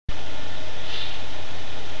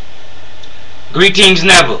Greetings,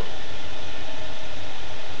 Neville,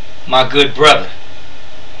 my good brother.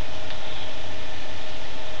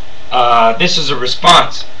 This is a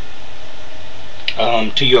response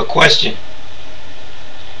to your question.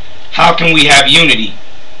 How can we have unity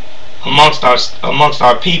amongst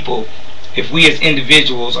our people if we as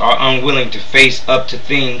individuals are unwilling to face up to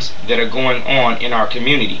things that are going on in our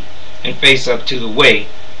community and face up to the way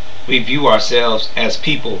we view ourselves as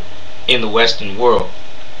people in the Western world?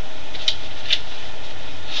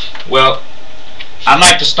 Well, I'd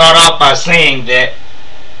like to start off by saying that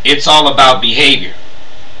it's all about behavior.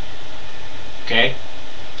 Okay?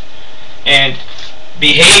 And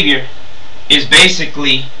behavior is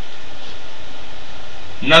basically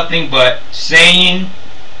nothing but saying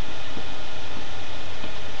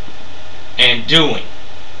and doing.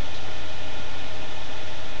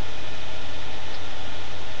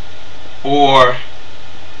 Or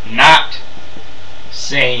not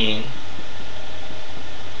saying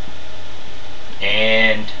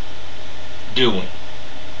and doing.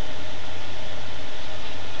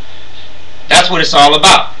 That's what it's all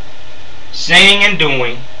about. Saying and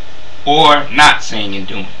doing, or not saying and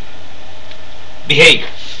doing. Behavior.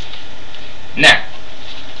 Now,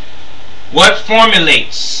 what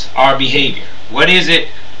formulates our behavior? What is it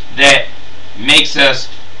that makes us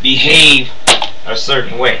behave a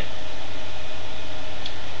certain way?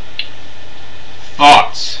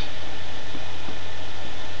 Thoughts.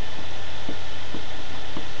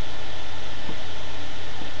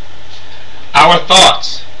 Our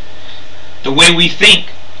thoughts, the way we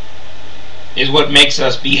think, is what makes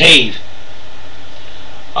us behave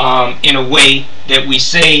in a way that we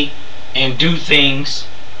say and do things,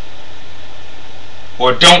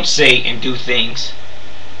 or don't say and do things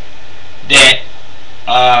that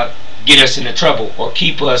get us into trouble or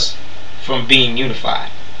keep us from being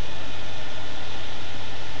unified.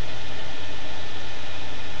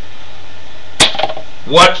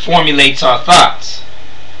 What formulates our thoughts?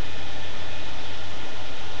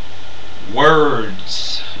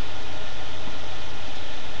 Words.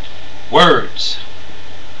 Words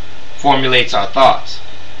formulates our thoughts.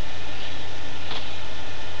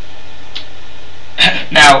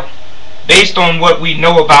 Now, based on what we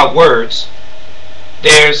know about words,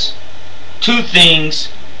 there's two things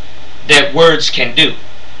that words can do.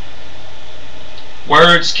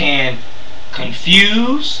 Words can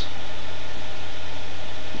confuse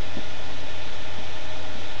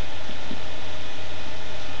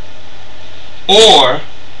or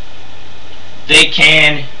they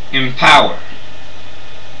can empower.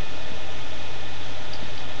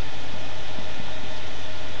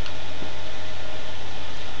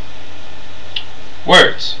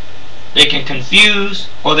 Words. They can confuse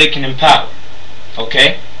or they can empower.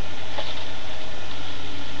 Okay?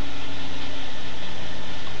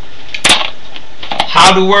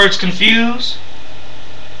 How do words confuse?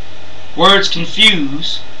 Words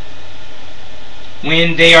confuse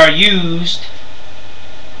when they are used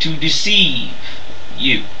to deceive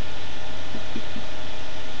you.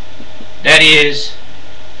 That is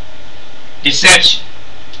deception.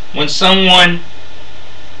 When someone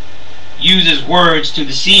uses words to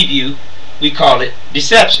deceive you, we call it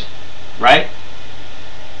deception, right?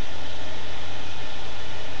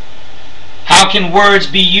 How can words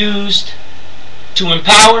be used to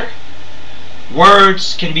empower?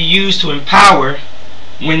 Words can be used to empower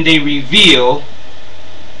when they reveal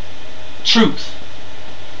truth.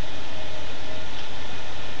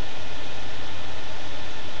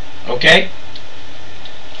 Okay?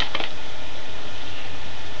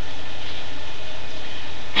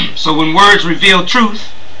 So when words reveal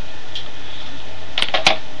truth,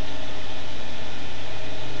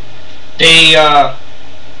 they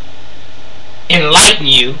enlighten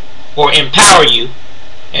you or empower you.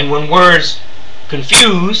 And when words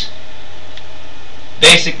confuse,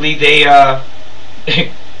 basically they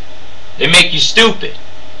they make you stupid.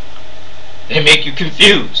 They make you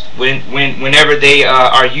confused whenever they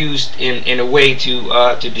are used in a way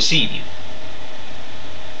to deceive you.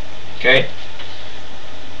 Okay?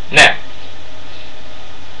 Now,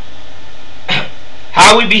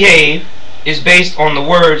 how we behave is based on the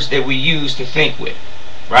words that we use to think with,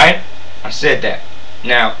 right? I said that.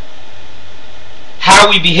 Now, how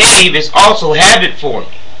we behave is also habit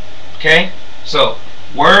forming. Okay? So,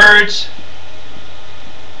 words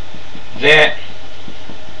that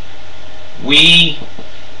we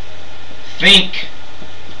think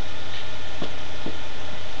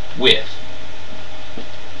with.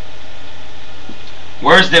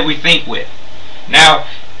 Words that we think with. Now,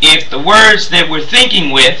 if the words that we're thinking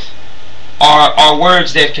with are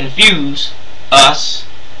words that confuse us,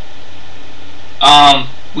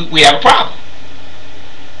 we have a problem.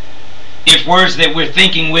 if words that we're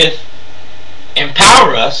thinking with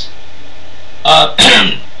empower us,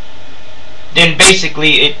 then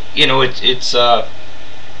basically it's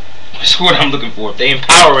what I'm looking for. If they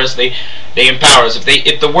empower us, they empower us.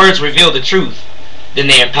 If the words reveal the truth, then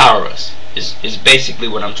they empower us. Is basically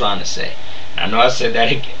what I'm trying to say. I know I said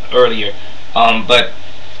that earlier, but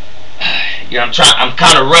I'm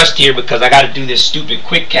kind of rushed here because I got to do this stupid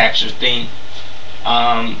quick capture thing.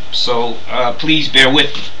 So please bear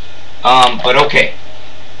with me. But okay.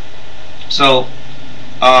 So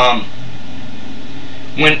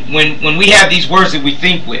when we have these words that we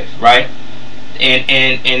think with, right?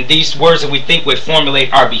 And these words that we think with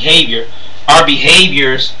formulate our behavior. Our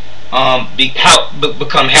behaviors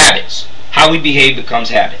become habits. How we behave becomes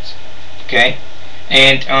habits. Okay?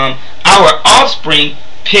 And our offspring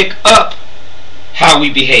pick up how we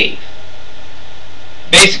behave.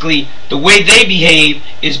 Basically, the way they behave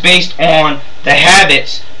is based on the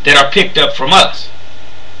habits that are picked up from us.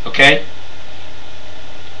 Okay?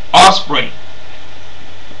 Offspring.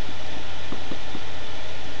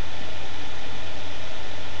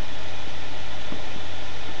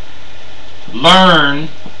 Learn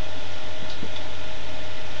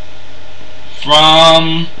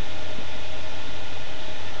from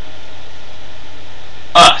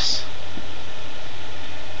us.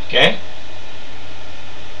 Okay?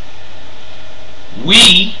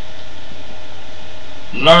 We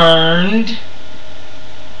learned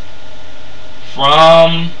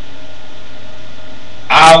from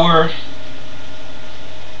our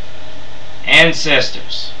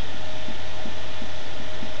ancestors.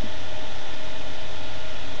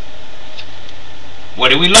 What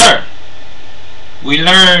did we learn? We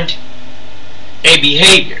learned a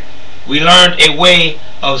behavior. We learned a way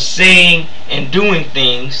of saying and doing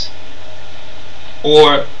things,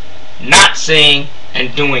 or not saying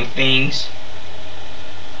and doing things,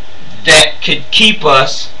 that could keep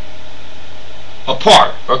us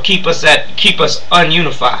apart or keep us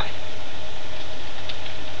ununified.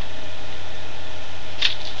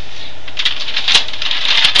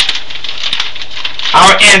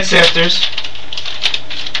 Our ancestors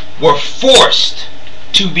were forced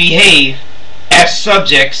to behave as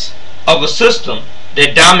subjects of a system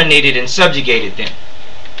that dominated and subjugated them.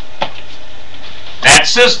 That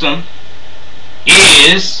system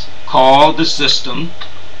is called the system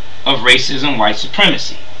of racism, white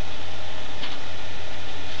supremacy.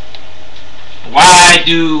 Why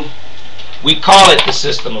do we call it the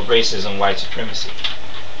system of racism, white supremacy?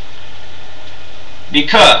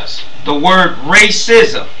 Because the word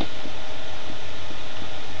racism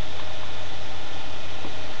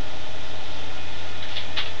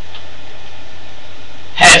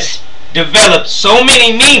has developed so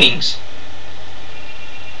many meanings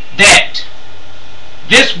that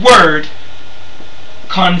this word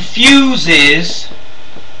confuses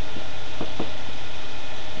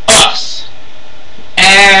us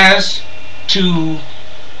as to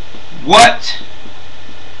what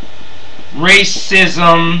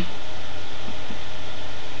racism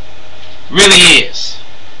really is.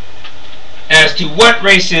 As to what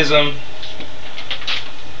racism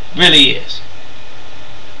really is.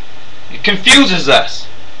 It confuses us.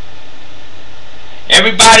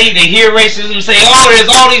 Everybody, they hear racism, say, oh, there's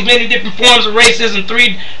all these many different forms of racism.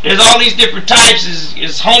 There's all these different types.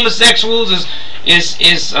 Is homosexuals, is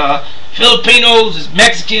Filipinos, is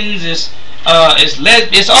Mexicans, is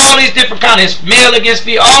lesbians, all these different kinds. It's male against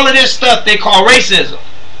female. All of this stuff they call racism.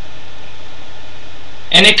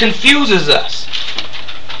 And it confuses us.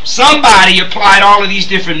 Somebody applied all of these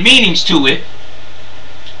different meanings to it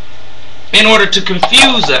in order to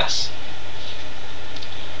confuse us.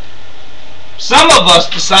 Some of us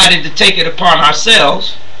decided to take it upon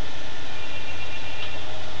ourselves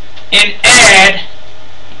and add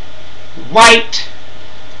white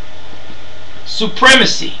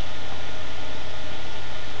supremacy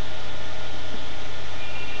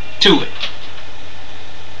to it.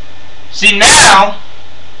 See, now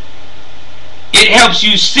it helps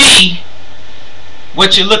you see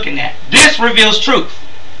what you're looking at. This reveals truth.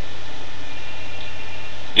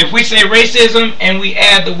 If we say racism and we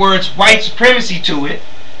add the words white supremacy to it,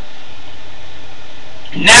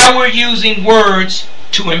 now we're using words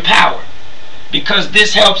to empower, because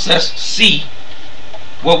this helps us see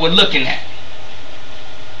what we're looking at.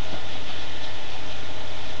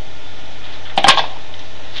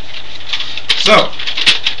 So,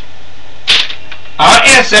 our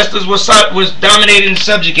ancestors was dominated and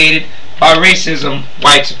subjugated by racism,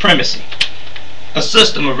 white supremacy. A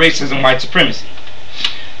system of racism, white supremacy.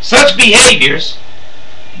 Such behaviors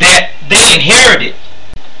that they inherited.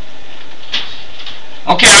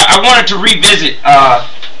 Okay, I wanted to revisit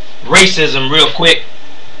racism real quick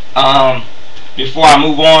before I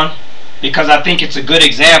move on, because I think it's a good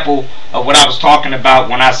example of what I was talking about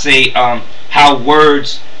when I say how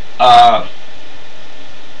words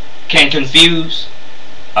can confuse,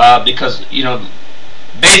 because, you know,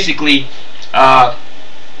 basically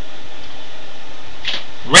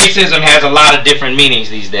racism has a lot of different meanings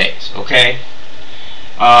these days, okay?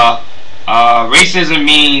 Racism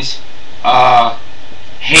means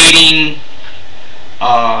hating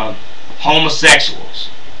homosexuals,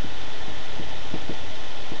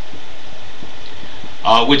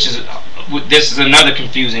 this is another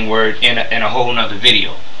confusing word in a whole nother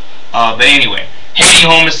video. But anyway, hating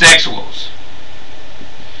homosexuals,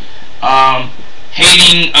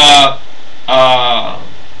 hating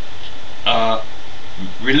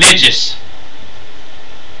religious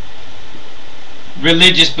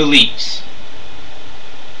beliefs,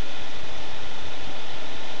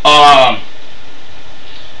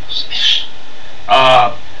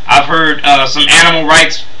 I've heard some animal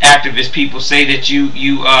rights activist people say that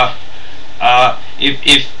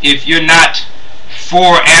if you're not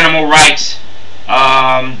for animal rights,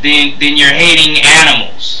 then you're hating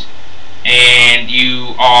animals and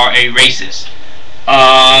you are a racist.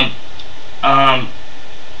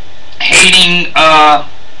 Hating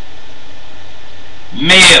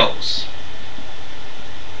males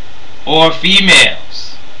or females.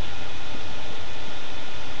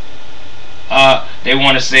 They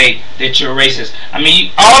want to say that you're racist. I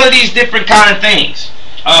mean, all of these different kind of things.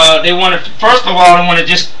 They want to, first of all, they want to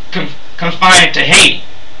just confine it to hating.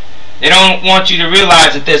 They don't want you to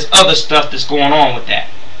realize that there's other stuff that's going on with that.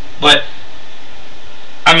 But,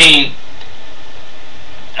 I mean,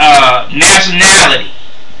 nationality,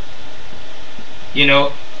 you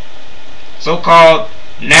know, so-called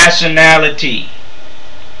nationality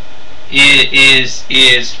is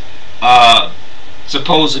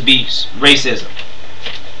supposed to be racism.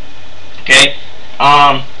 Okay,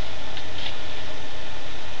 all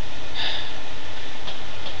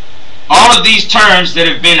of these terms that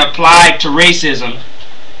have been applied to racism,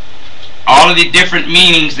 all of the different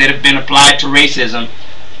meanings that have been applied to racism,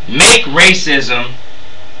 make racism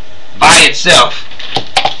by itself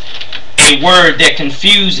a word that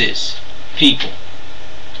confuses people,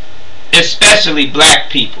 especially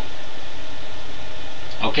black people.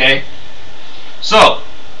 Okay, so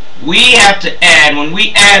we have to add, when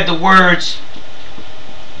we add the words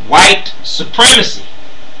white supremacy,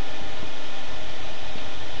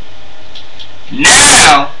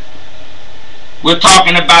 now we're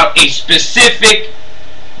talking about a specific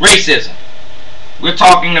racism. We're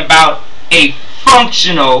talking about a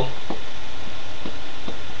functional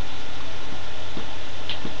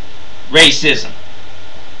racism.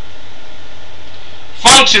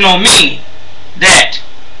 Functional meaning that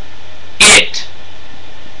it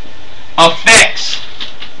affects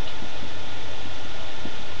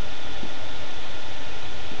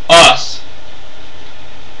us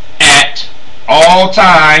at all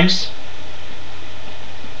times,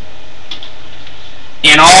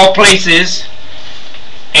 in all places,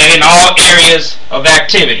 and in all areas of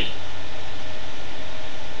activity.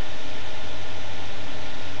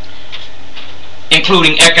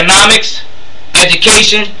 Including economics,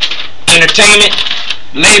 education, entertainment,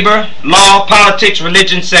 labor, law, politics,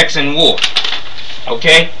 religion, sex, and war.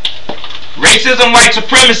 Okay? Racism, white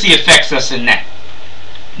supremacy affects us in that.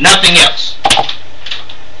 Nothing else.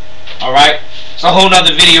 Alright? It's a whole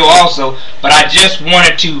nother video also, but I just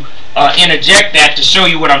wanted to interject that to show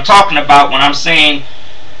you what I'm talking about when I'm saying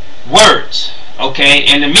words. Okay?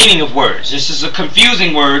 And the meaning of words. This is a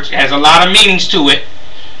confusing word. It has a lot of meanings to it.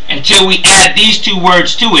 Until we add these two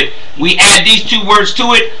words to it. We add these two words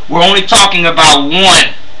to it, we're only talking about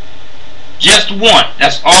one. Just one.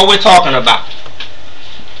 That's all we're talking about.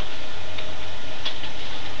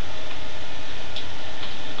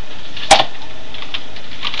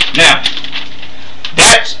 Now,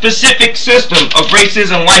 that specific system of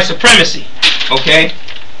racism, white supremacy, okay,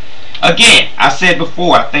 again, I said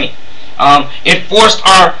before, I think, it forced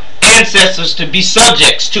our ancestors to be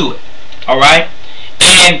subjects to it. Alright?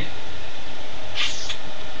 And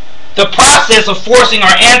the process of forcing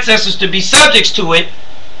our ancestors to be subjects to it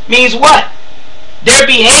means what? Their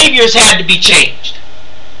behaviors had to be changed.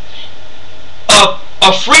 A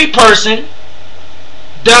free person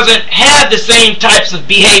doesn't have the same types of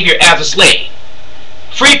behavior as a slave.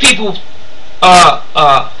 Free people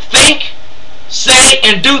think, say,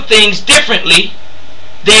 and do things differently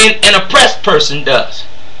than an oppressed person does.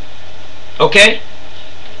 Okay?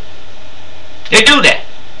 They do that.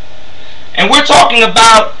 And we're talking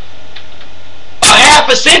about a half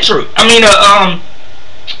a century. I mean,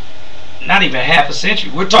 not even half a century.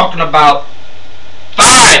 We're talking about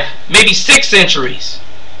 5, maybe 6 centuries,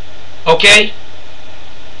 okay,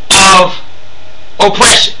 of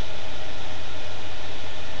oppression.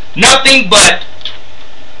 Nothing but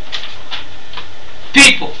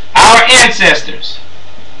people, our ancestors,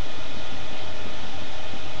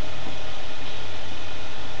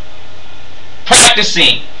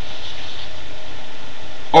 practicing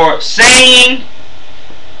or saying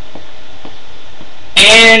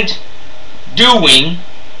and doing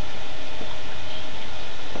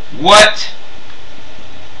what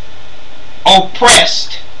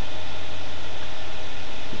oppressed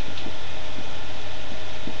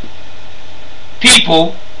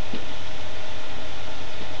people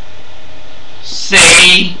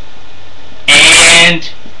say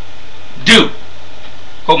and do.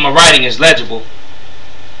 Hope my writing is legible.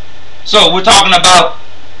 So we're talking about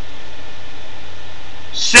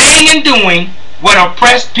saying and doing what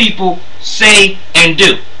oppressed people say and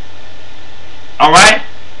do. Alright?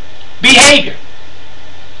 Behavior.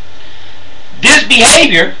 This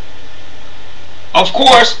behavior, of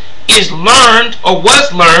course, is learned or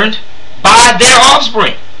was learned by their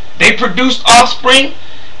offspring. They produced offspring.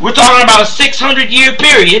 We're talking about a 600-year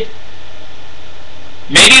period,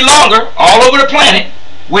 maybe longer, all over the planet,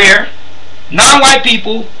 where non-white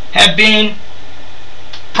people have been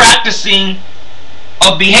practicing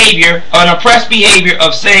a behavior, an oppressed behavior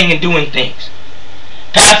of saying and doing things,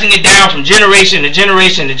 passing it down from generation to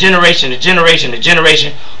generation to generation to generation to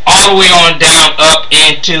generation, all the way on down up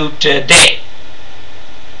into today.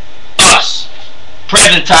 Us,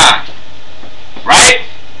 present time, right?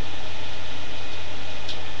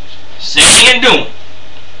 Saying and doing.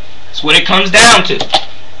 That's what it comes down to.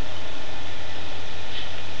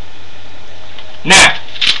 Now,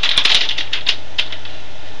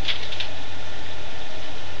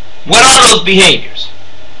 what are those behaviors?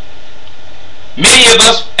 Many of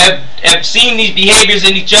us have seen these behaviors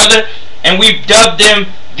in each other, and we've dubbed them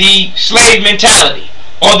the slave mentality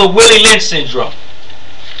or the Willie Lynch syndrome.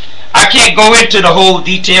 I can't go into the whole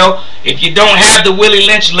detail. If you don't have the Willie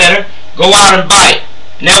Lynch letter, go out and buy it.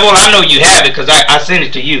 Neville, I know you have it because I sent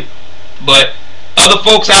it to you. But other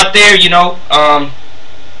folks out there, you know,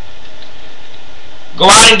 go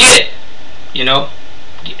out and get it. You know,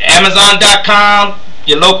 Amazon.com,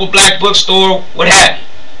 your local black bookstore, what have you.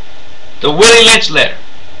 The Willie Lynch letter.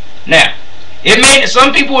 Now,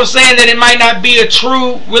 some people were saying that it might not be a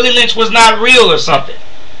true, Willie Lynch was not real or something.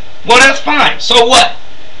 Well, that's fine. So what?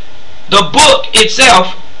 The book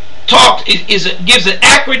itself gives an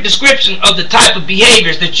accurate description of the type of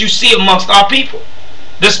behaviors that you see amongst our people.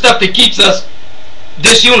 The stuff that keeps us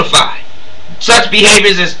disunified. Such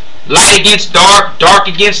behaviors as light against dark, dark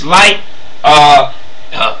against light,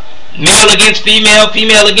 male against female,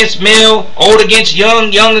 female against male, old against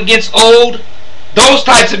young, young against old. Those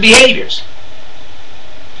types of behaviors.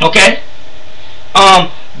 Okay?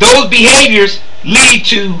 Those behaviors lead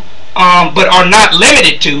to, but are not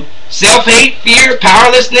limited to, self-hate, fear,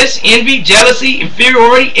 powerlessness, envy, jealousy,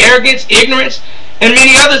 inferiority, arrogance, ignorance, and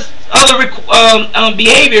many other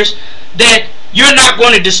behaviors that you're not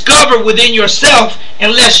going to discover within yourself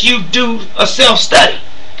unless you do a self-study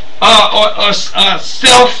or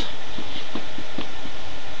self.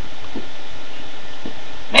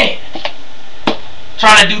 Man,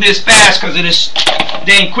 trying to do this fast because of this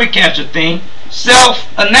dang quick capture thing.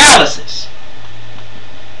 Self-analysis.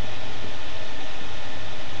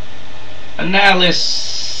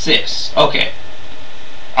 Analysis. Okay.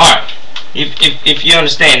 Alright. If you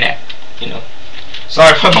understand that, you know.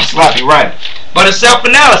 Sorry for my sloppy writing. But a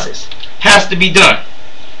self-analysis has to be done.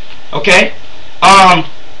 Okay?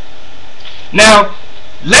 Now,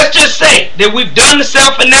 let's just say that we've done the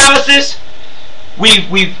self-analysis. We've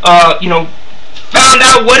you know, found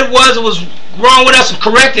out what it was wrong with us and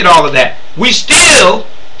corrected all of that. We still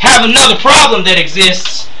have another problem that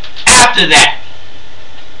exists after that.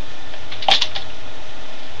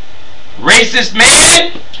 Racist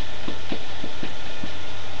man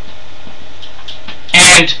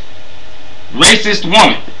and racist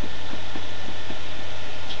woman.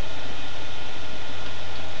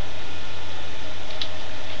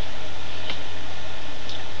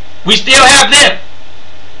 We still have them.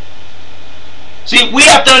 See, we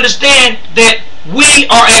have to understand that we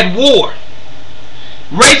are at war.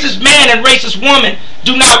 Racist man and racist woman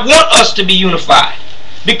do not want us to be unified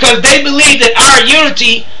because they believe that our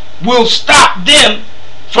unity will stop them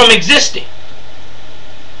from existing.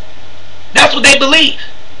 That's what they believe.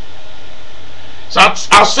 So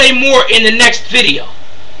I'll say more in the next video.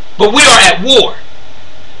 But we are at war.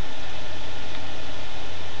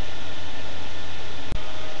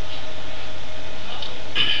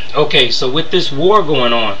 Okay, so with this war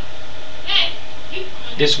going on,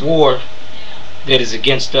 this war that is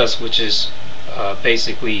against us, which is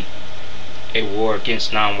basically a war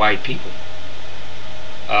against non-white people,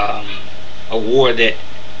 a war that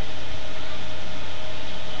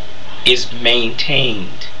is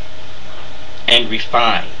maintained and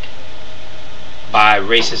refined by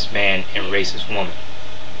racist man and racist woman.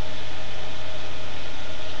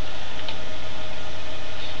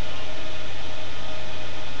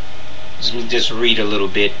 Let me just read a little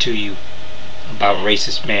bit to you about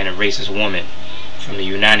racist man and racist woman from the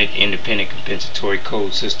United Independent Compensatory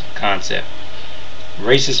Code system concept.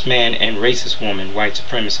 Racist man and racist woman, white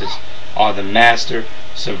supremacists, are the master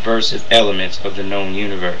subversive elements of the known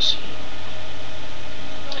universe.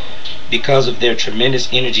 Because of their tremendous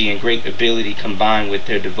energy and great ability combined with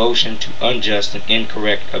their devotion to unjust and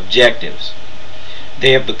incorrect objectives,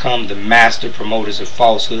 they have become the master promoters of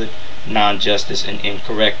falsehood, non-justice, and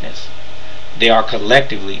incorrectness. They are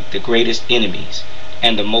collectively the greatest enemies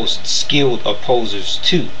and the most skilled opposers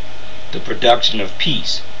to the production of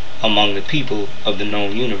peace among the people of the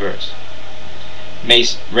known universe.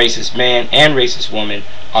 Racist man and racist woman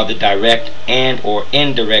are the direct and or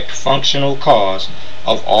indirect functional cause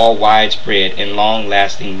of all widespread and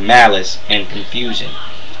long-lasting malice and confusion,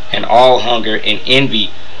 and all hunger and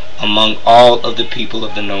envy among all of the people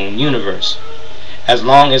of the known universe. As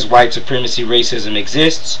long as white supremacy racism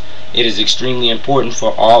exists, it is extremely important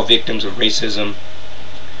for all victims of racism,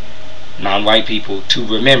 non-white people, to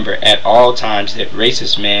remember at all times that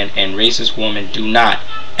racist man and racist woman do not,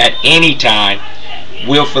 at any time,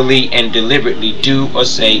 willfully and deliberately do or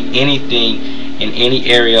say anything in any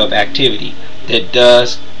area of activity that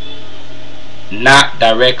does not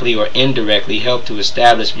directly or indirectly help to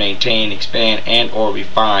establish, maintain, expand, and or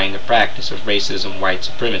refine the practice of racism, white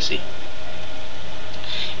supremacy.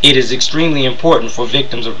 It is extremely important for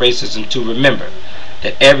victims of racism to remember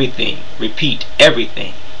that everything, repeat,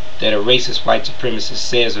 everything that a racist white supremacist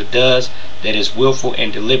says or does that is willful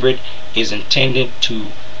and deliberate is intended to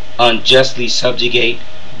unjustly subjugate,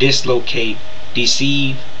 dislocate,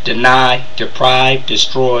 deceive, deny, deprive,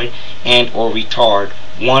 destroy, and or retard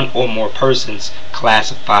one or more persons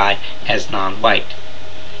classified as non-white.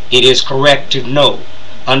 It is correct to know,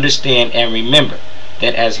 understand, and remember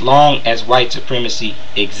that as long as white supremacy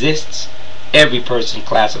exists, every person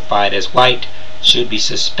classified as white should be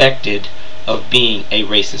suspected of being a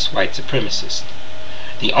racist white supremacist.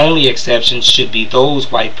 The only exceptions should be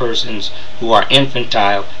those white persons who are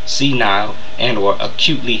infantile, senile, and or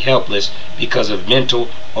acutely helpless because of mental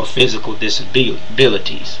or physical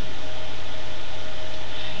disabilities.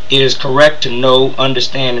 It is correct to know,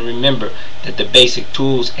 understand, and remember that the basic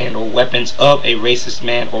tools and or weapons of a racist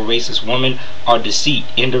man or racist woman are deceit,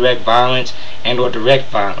 indirect violence, and or direct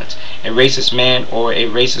violence. A racist man or a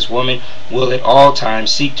racist woman will at all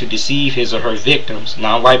times seek to deceive his or her victims,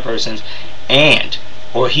 non-white persons, and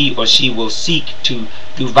or he or she will seek to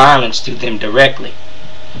do violence to them directly.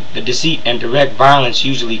 The deceit and direct violence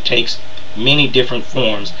usually takes many different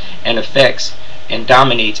forms and affects and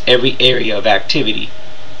dominates every area of activity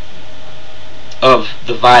of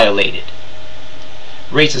the violated.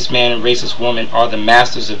 Racist man and racist woman are the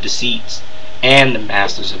masters of deceits and the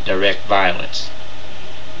masters of direct violence.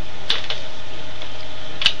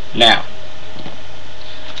 Now,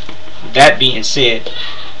 that being said,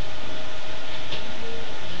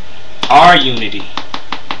 our unity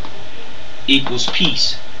equals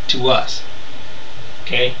peace to us.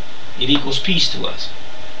 Okay? It equals peace to us.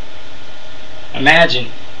 Imagine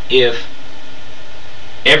if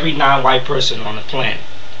every non-white person on the planet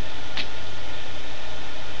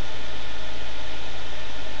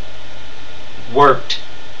worked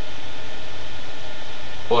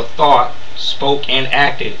or thought, spoke, and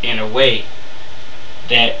acted in a way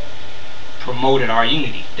that promoted our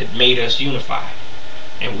unity, that made us unified,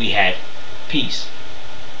 and we had peace.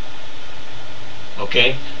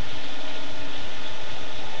 Okay?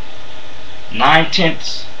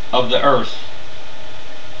 9/10 of the earth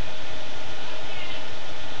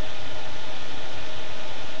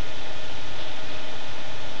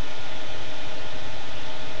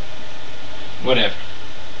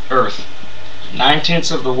earth,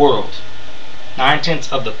 9/10 of the world,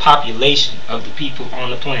 9/10 of the population of the people on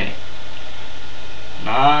the planet,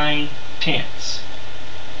 9/10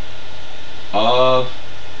 of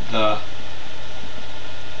the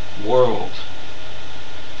world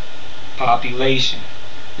population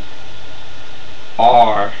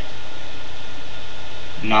are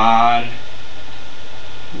non-white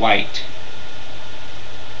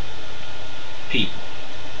people.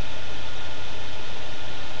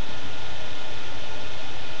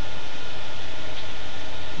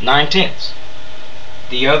 9/10.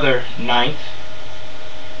 The other 9th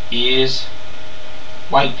is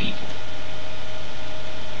white people.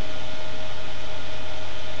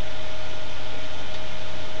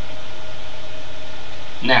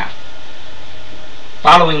 Now,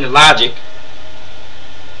 following the logic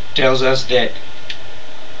tells us that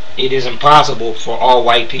it is impossible for all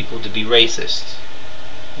white people to be racists,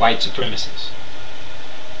 white supremacists.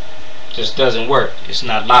 Just doesn't work. It's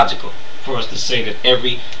not logical for us to say that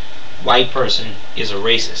every white person is a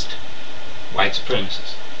racist, white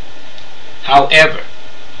supremacist. However,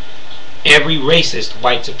 every racist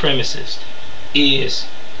white supremacist is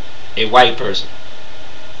a white person.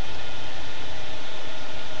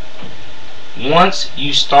 Once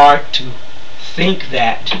you start to think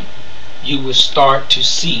that, you will start to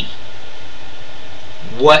see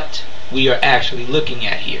what we are actually looking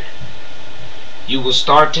at here. You will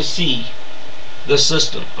start to see the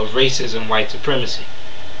system of racism, white supremacy,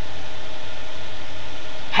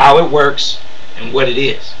 how it works and what it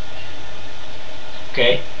is.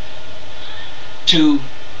 Okay? To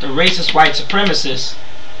the racist white supremacists,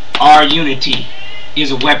 our unity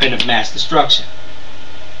is a weapon of mass destruction.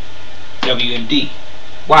 WMD.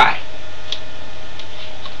 Why?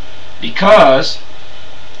 Because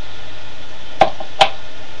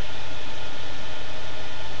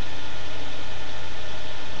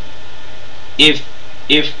if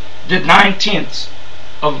the 9/10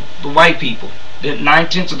 of the white people, the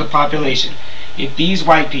 9/10 of the population, if these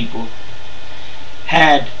white people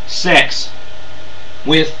had sex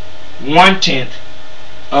with 1/10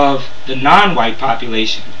 of the non-white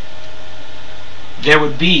population, there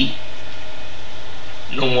would be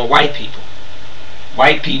no more white people.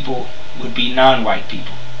 White people would be non-white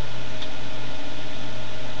people.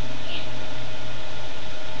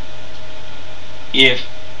 If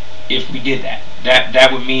we did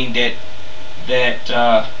that would mean that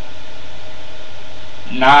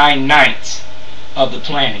 9/9 of the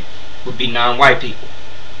planet would be non-white people,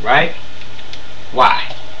 right?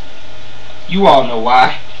 Why? You all know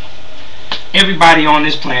why. Everybody on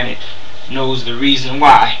this planet knows the reason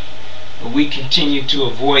why, but we continue to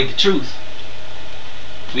avoid the truth.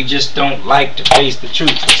 We just don't like to face the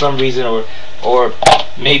truth for some reason, or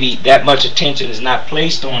maybe that much attention is not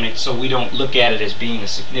placed on it, so we don't look at it as being a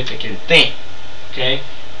significant thing. Okay?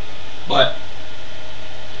 But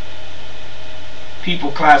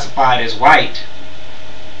people classified as white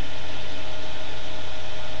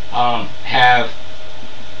have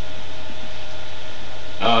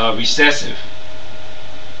recessive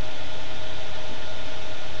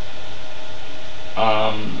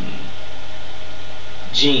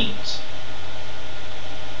genes.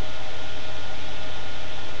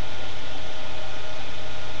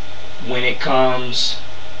 When it comes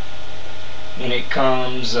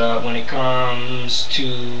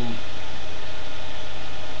to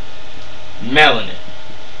melanin.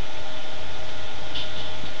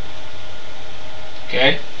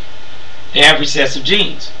 Okay? They have recessive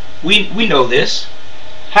genes. We know this.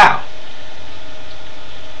 How?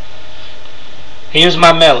 Here's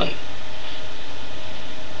my melanin.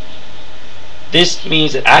 This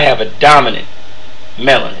means that I have a dominant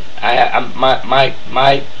melanin.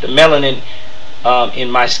 The melanin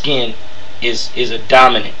in my skin is a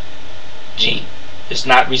dominant gene. It's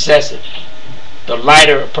not recessive. The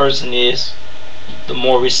lighter a person is, the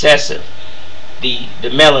more recessive the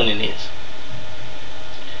melanin is.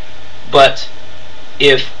 But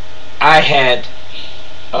if I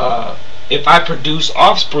produce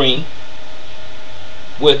offspring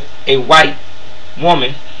with a white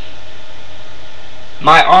woman,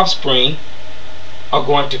 my offspring are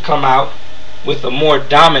going to come out with a more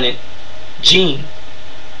dominant gene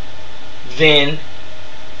than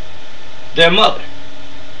their mother.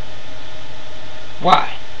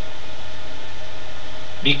 Why?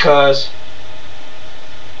 Because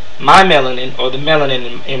my melanin, or the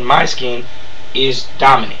melanin in my skin, is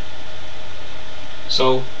dominant.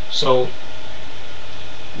 So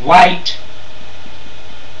white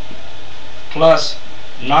plus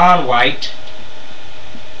non-white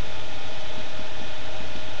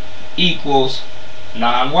equals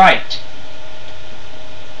non-white.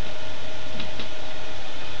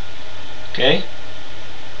 Okay?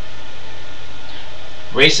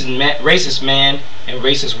 Racist man and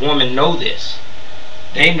racist woman know this.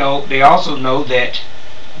 They also know that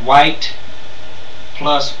white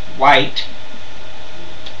plus white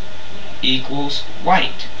equals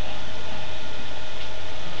white.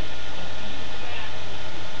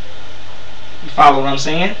 You follow what I'm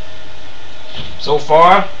saying? So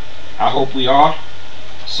far, I hope we are.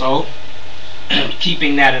 So,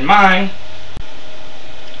 keeping that in mind,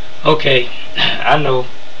 okay, I know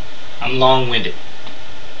I'm long-winded.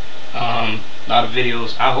 A lot of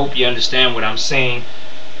videos. I hope you understand what I'm saying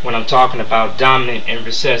when I'm talking about dominant and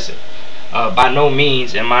recessive. By no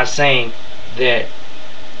means am I saying that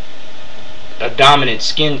a dominant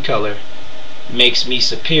skin color makes me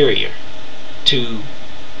superior to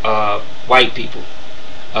white people,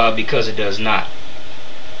 because it does not.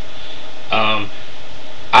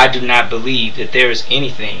 I do not believe that there is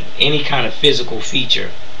anything, any kind of physical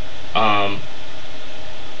feature of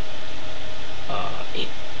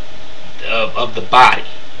the body,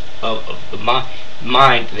 of the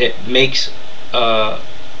mind, that makes a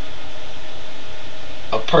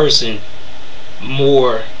person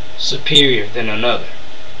more superior than another.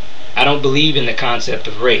 I don't believe in the concept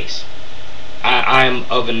of race. I'm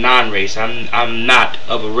of a non-race. I'm not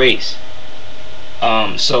of a race.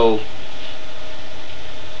 So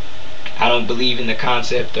I don't believe in the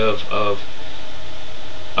concept of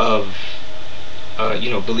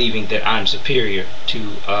believing that I'm superior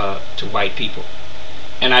to white people,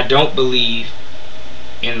 and I don't believe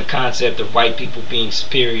in the concept of white people being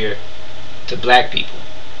superior to black people.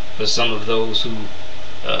 For some of those who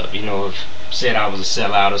have said I was a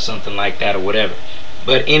sellout or something like that or whatever.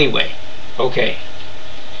 But anyway, okay.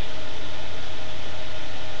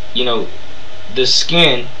 The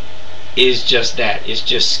skin is just that. It's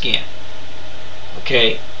just skin.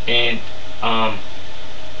 Okay, and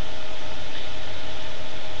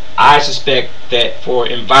I suspect that for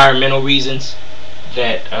environmental reasons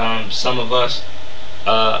that some of us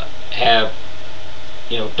have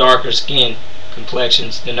darker skin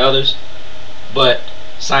complexions than others, but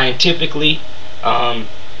scientifically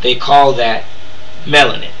they call that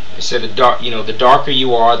melanin. They say the darker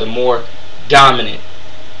you are, the more dominant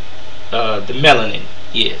the melanin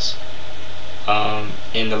is,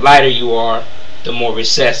 and the lighter you are, the more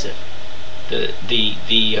recessive the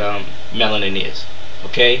melanin is.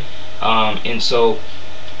 Okay, and so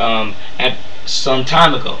at some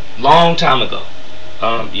time ago, long time ago,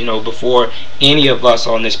 before any of us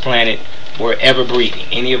on this planet were ever breathing,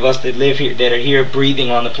 any of us that live here, that are here breathing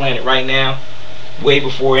on the planet right now, way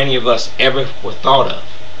before any of us ever were thought of,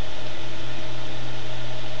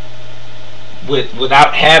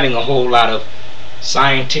 without having a whole lot of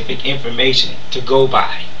scientific information to go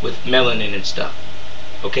by with melanin and stuff.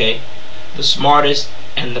 Okay, the smartest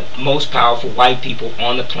and the most powerful white people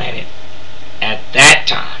on the planet at that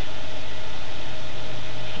time,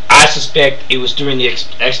 I suspect it was during the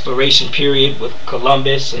exploration period with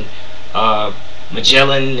Columbus and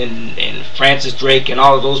Magellan and Francis Drake and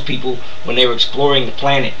all of those people, when they were exploring the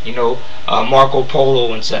planet, Marco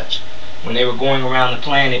Polo and such, when they were going around the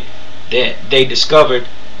planet, that they discovered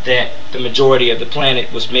that the majority of the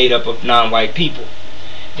planet was made up of non-white people.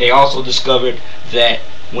 They also discovered that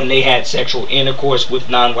when they had sexual intercourse with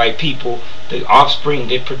non-white people, the offspring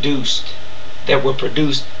that were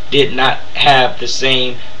produced did not have the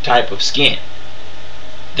same type of skin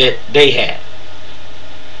that they had.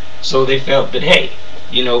 So they felt that, hey,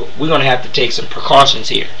 we're going to have to take some precautions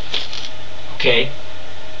here. Okay?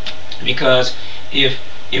 Because if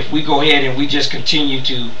we go ahead and we just continue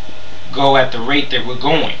to go at the rate that we're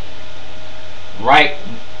going, right,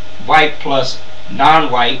 white plus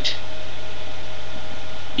non-white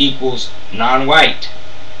equals non-white.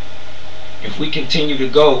 If we continue to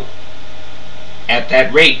go at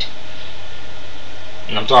that rate,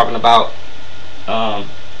 and I'm talking about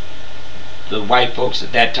the white folks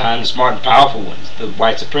at that time, the smart and powerful ones, the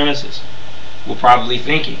white supremacists, were probably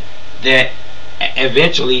thinking that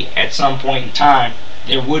eventually, at some point in time,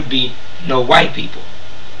 there would be no white people,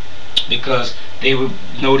 because they would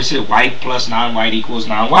notice that white plus non-white equals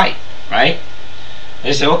non-white, right?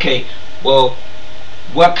 They say, okay, well,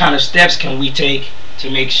 what kind of steps can we take to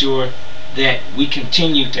make sure that we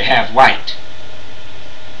continue to have white?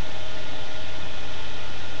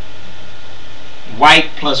 White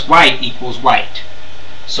plus white equals white.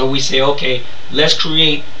 So we say, okay, let's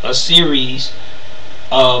create a series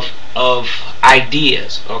of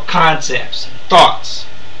ideas or concepts, thoughts,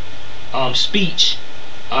 speech,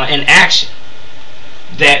 and action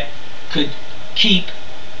that could keep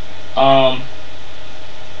 9/10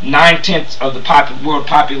 of the world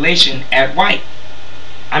population at white.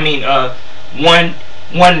 I mean,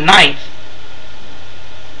 1/9.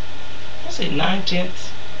 I say 9/10.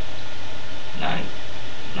 9.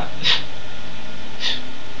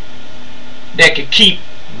 That could keep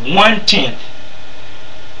 1/10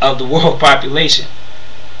 of the world population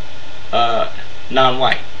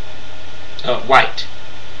non-white, white.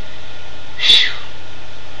 Whew.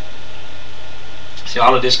 See,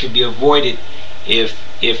 all of this could be avoided if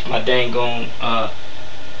my dang on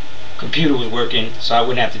computer was working, so I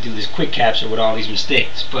wouldn't have to do this quick capture with all these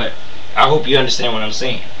mistakes. But I hope you understand what I'm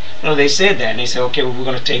saying. No, they said that, and they said, okay, well, we're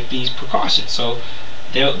going to take these precautions. So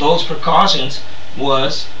those precautions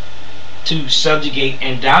was to subjugate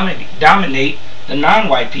and dominate the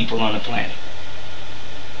non-white people on the planet.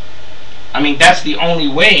 I mean, that's the only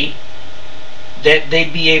way that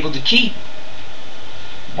they'd be able to keep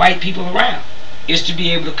white people around, is to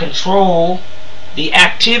be able to control the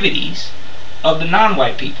activities of the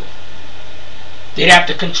non-white people. They'd have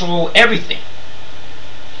to control everything.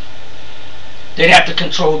 They'd have to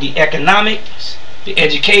control the economics, the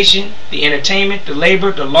education, the entertainment, the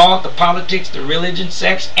labor, the law, the politics, the religion,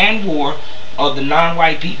 sex, and war of the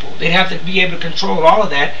non-white people. They'd have to be able to control all of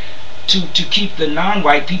that to keep the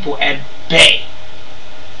non-white people at bay,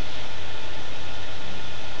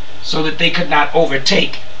 so that they could not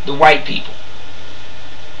overtake the white people.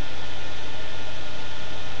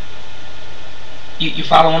 You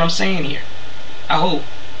follow what I'm saying here? I hope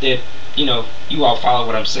that you all follow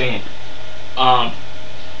what I'm saying.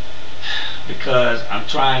 Because I'm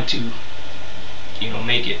trying to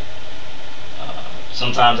make it.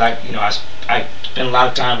 Sometimes I spend a lot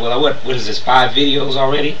of time. Well, what is this? 5 videos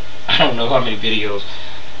already? I don't know how many videos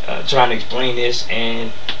trying to explain this,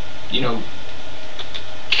 and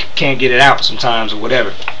can't get it out sometimes or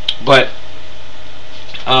whatever. But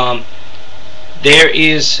there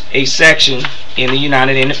is a section in the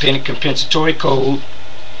United Independent Compensatory Code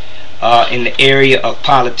in the area of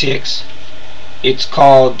politics. It's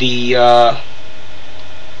called the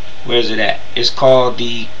where is it at? It's called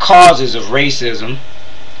the Causes of Racism,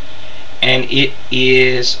 and it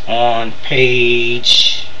is on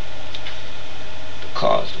page the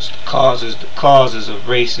causes of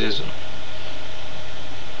racism.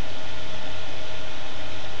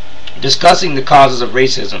 Discussing the causes of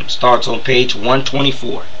racism starts on page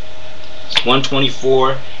 124. It's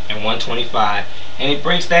 124 and 125, and it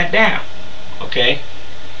breaks that down. Okay,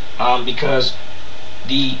 because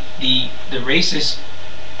the racist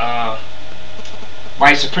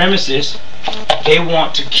white supremacists, they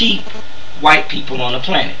want to keep white people on the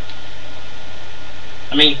planet.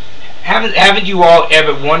 I mean, haven't you all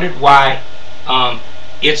ever wondered why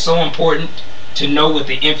it's so important to know what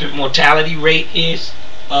the infant mortality rate is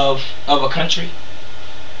of a country?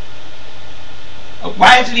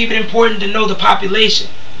 Why is it even important to know the population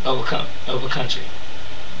of a country?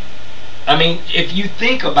 I mean, if you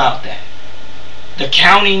think about that, the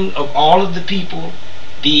counting of all of the people,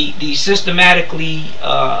 the systematically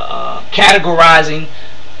categorizing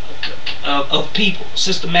of people,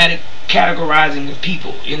 systematic categorizing of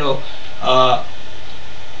people,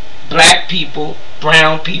 black people,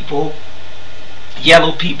 brown people,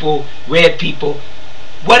 yellow people, red people.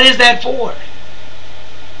 What is that for?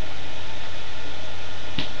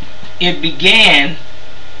 It began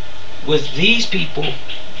with these people,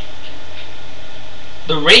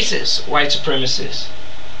 the racist white supremacists,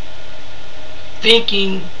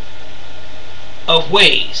 thinking of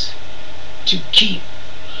ways to keep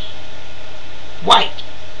white.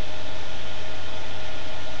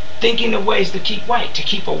 Thinking of ways to keep white, to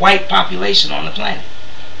keep a white population on the planet.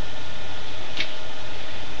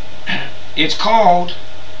 It's called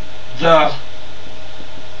the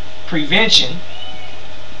prevention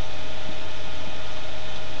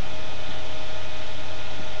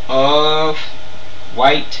of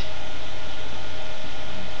white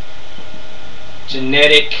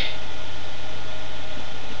genetic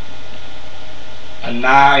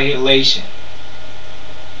annihilation.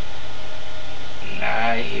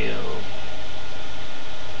 Annihilation.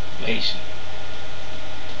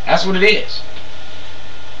 That's what it is.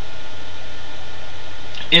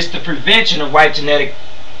 It's the prevention of white genetic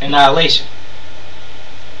annihilation.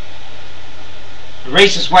 The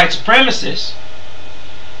racist white supremacists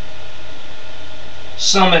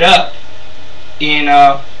sum it up in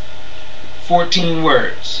 14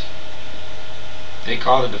 words. They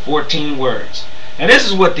call it the 14 words. Now this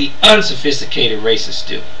is what the unsophisticated racists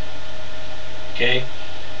do. Okay,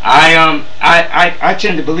 I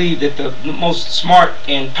tend to believe that the most smart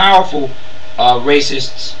and powerful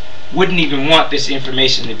racists wouldn't even want this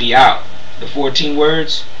information to be out. The 14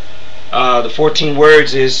 words. The 14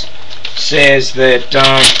 words says that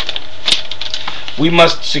we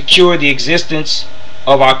must secure the existence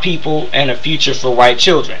of our people and a future for white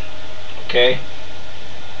children. Okay.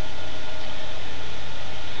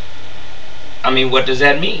 I mean, what does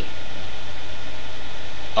that mean?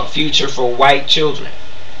 A future for white children.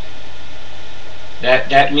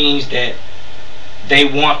 That means that they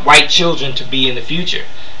want white children to be in the future.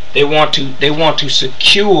 They want to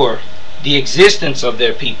secure the existence of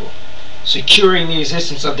their people. securing the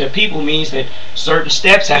existence of their people means that certain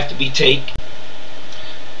steps have to be taken.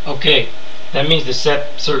 Okay, that means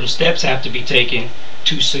that certain steps have to be taken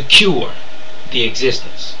to secure the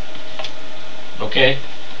existence. Okay,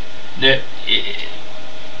 that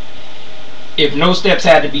if no steps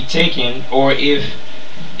had to be taken, or if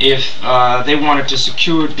they wanted to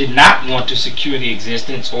secure, did not want to secure the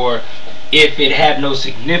existence, or if it had no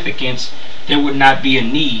significance, there would not be a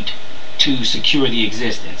need to secure the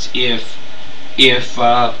existence. If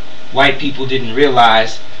white people didn't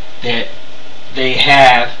realize that they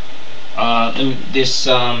have this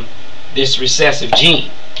recessive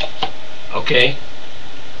gene. Okay,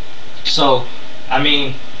 so I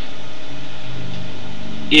mean,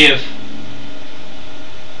 if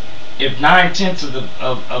 9/10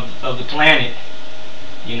 of the planet,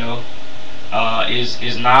 you know,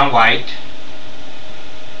 is non-white,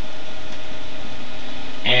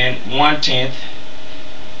 and 1/10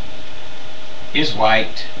 is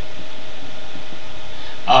white,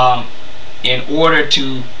 in order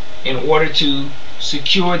to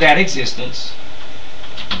secure that existence,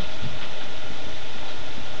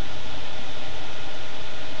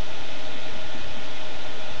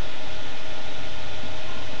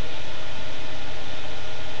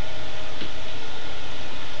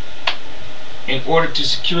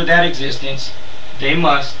 they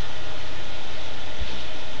must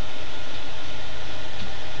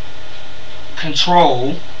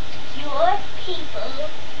control your people.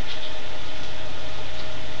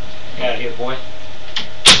 Get out of here, boy.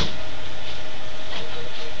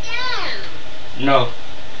 Down. No,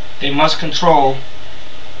 they must control.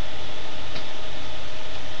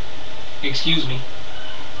 Excuse me.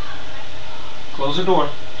 Close the door.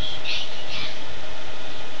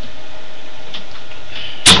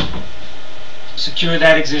 Secure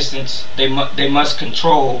that existence. They must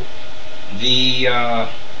control the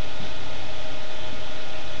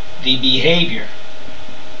behavior.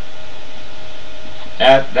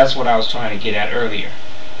 That's what I was trying to get at earlier.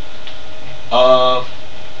 Of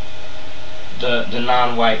the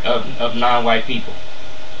non-white of non-white people.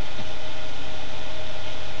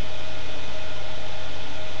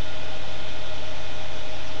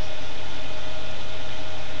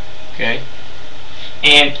 Okay,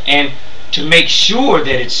 and to make sure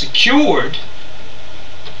that it's secured,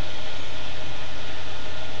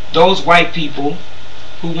 those white people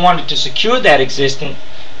who wanted to secure that existence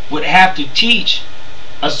would have to teach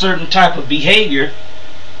a certain type of behavior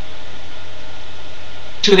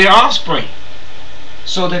to their offspring,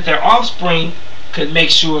 so that their offspring could make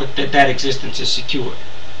sure that that existence is secured.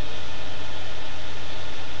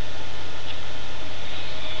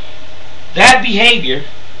 That behavior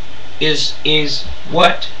is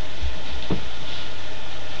what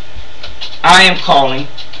I am calling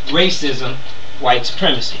racism, white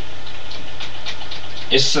supremacy.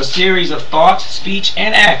 It's a series of thoughts, speech,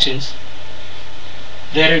 and actions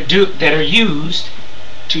that are used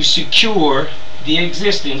to secure the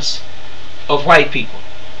existence of white people.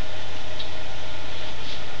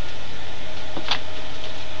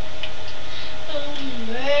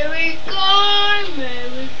 America,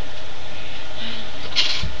 America.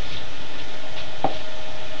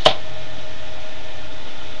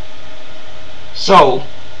 So,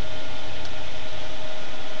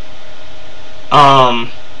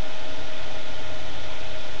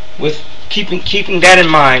 with keeping that in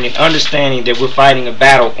mind and understanding that we're fighting a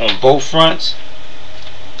battle on both fronts,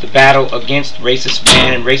 the battle against racist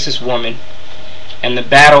man and racist woman, and the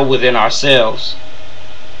battle within ourselves,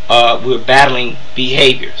 we're battling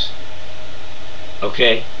behaviors.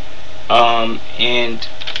 Okay, and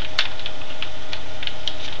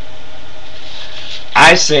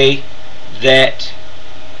I say that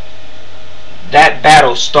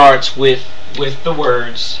battle starts with the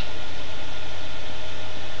words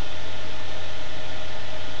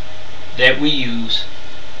that we use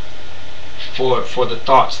for the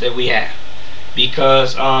thoughts that we have,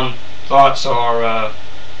 because thoughts are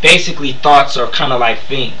basically kind of like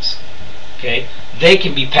things. Okay, they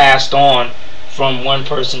can be passed on from one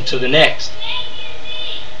person to the next,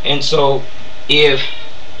 and so if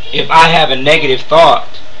I have a negative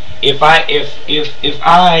thought, if my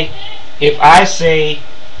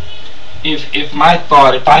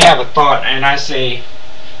thought, if I have a thought and I say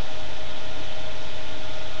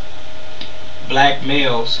black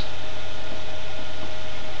males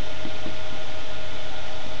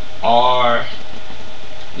are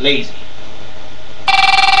lazy.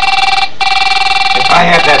 If I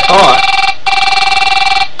have that thought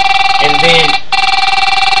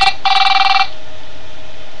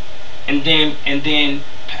and then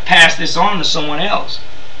pass this on to someone else,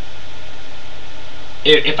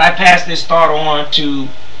 if I pass this thought on to,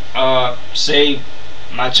 say,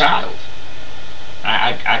 my child,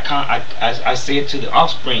 I say it to the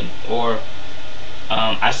offspring, or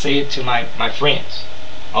I say it to my friends,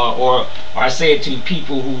 or I say it to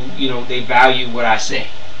people who, you know, they value what I say.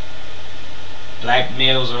 Black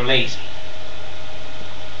males are lazy,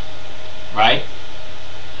 right?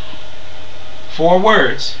 4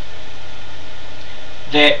 words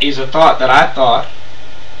that is a thought that I thought,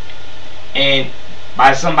 and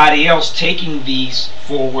by somebody else taking these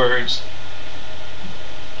 4 words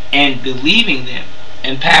and believing them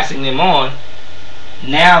and passing them on,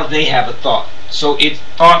 now they have a thought. So it's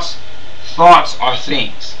thoughts are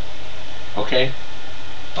things. Okay?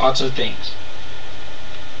 Thoughts are things.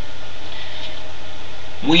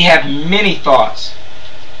 We have many thoughts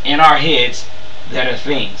in our heads that are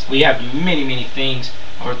things. We have many things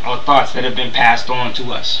or thoughts that have been passed on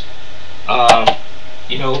to us.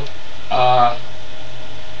 You know,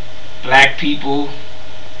 black people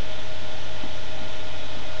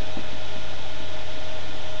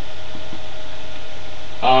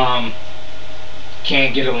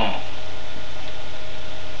can't get along.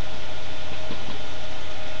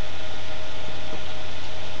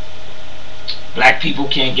 Black people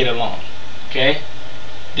can't get along. Okay?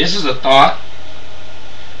 This is a thought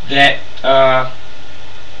that I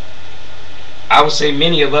would say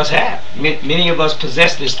many of us have. Many of us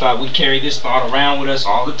possess this thought. We carry this thought around with us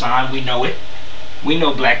all the time. We know it. We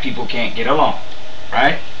know black people can't get along.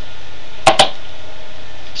 Right?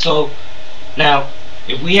 So, now,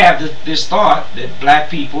 if we have this thought that black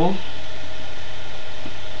people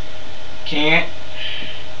can't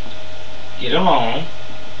get along,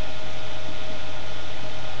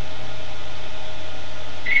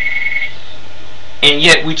 and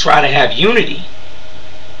yet we try to have unity,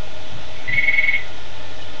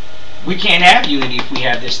 we can't have unity if we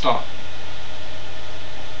have this thought.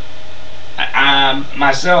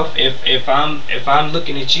 Myself, if I'm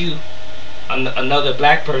looking at you, another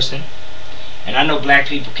black person, and I know black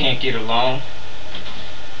people can't get along,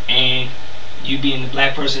 and you being the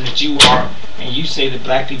black person that you are, and you say that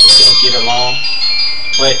black people can't get along,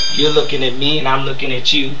 but you're looking at me and I'm looking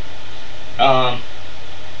at you,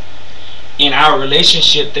 in our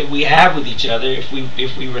relationship that we have with each other, if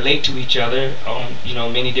we relate to each other on, you know,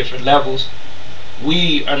 many different levels,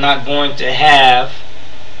 we are not going to have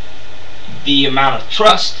the amount of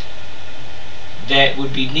trust that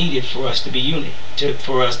would be needed for us to be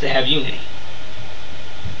for us to have unity.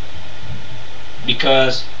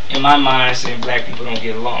 Because in my mind, saying black people don't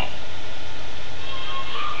get along,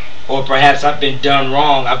 or perhaps I've been done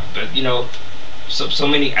wrong. You know, so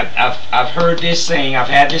many. I've heard this saying. I've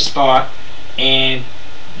had this thought, and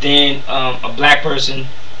then a black person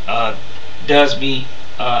does me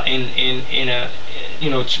in a, you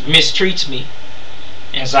know, mistreats me,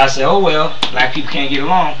 and so I say, oh well, black people can't get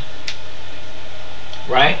along,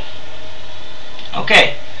 right?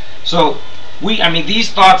 Okay, so I mean,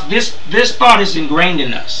 these thoughts, this thought is ingrained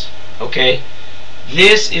in us. Okay,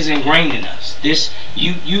 this is ingrained in us. This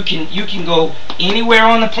you can go anywhere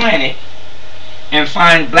on the planet and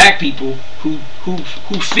find black people who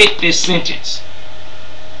fit this sentence.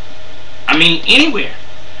 I mean, anywhere.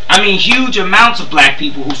 I mean, huge amounts of black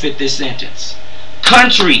people who fit this sentence.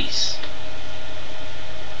 Countries,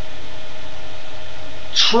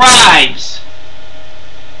 tribes,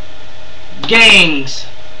 gangs,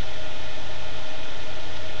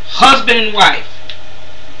 husband and wife,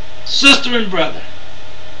 sister and brother,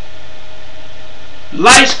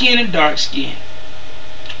 light skin and dark skin,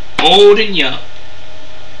 old and young,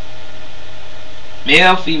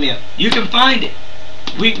 male, female. You can find it.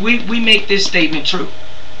 We make this statement true.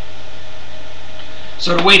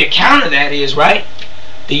 So the way to counter that is, right,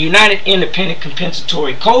 the United Independent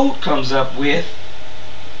Compensatory Code comes up with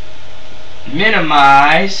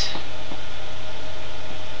minimize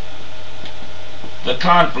the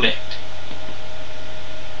conflict.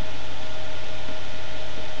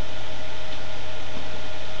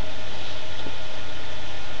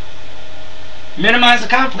 Minimize the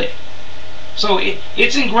conflict. So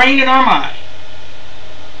it's ingrained in our mind.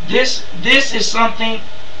 This is something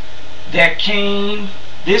that came.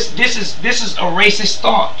 This is a racist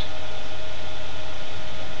thought.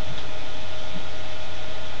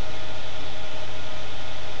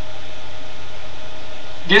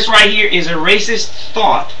 This right here is a racist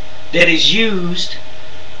thought that is used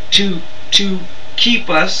to keep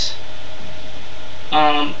us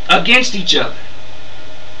against each other.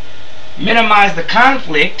 Minimize the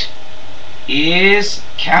conflict is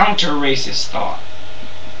counter-racist thought.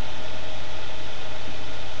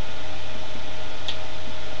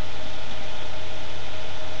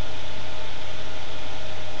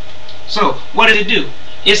 So what does it do?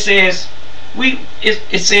 It says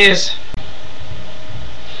it says,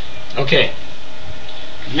 okay,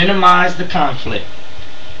 minimize the conflict,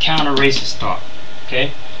 counter racist thought.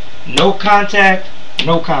 Okay, no contact,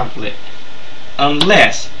 no conflict,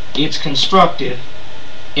 unless it's constructive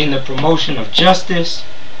in the promotion of justice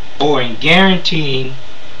or in guaranteeing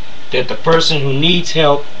that the person who needs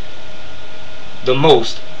help the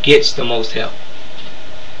most gets the most help.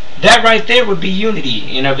 That right there would be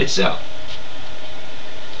unity in of itself.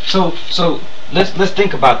 So let's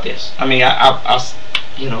think about this. I mean, I'll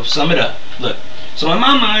sum it up. Look, so in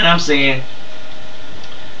my mind, I'm saying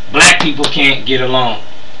black people can't get along.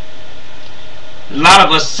 A lot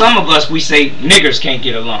of us, some of us, we say niggers can't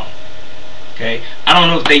get along. Okay, I don't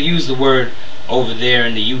know if they use the word over there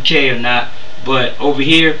in the UK or not, but over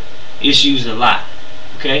here it's used a lot.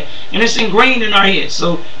 Okay, and it's ingrained in our head.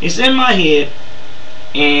 So it's in my head,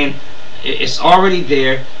 and it's already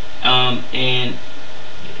there. And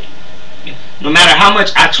no matter how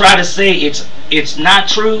much I try to say it's not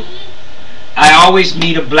true, I always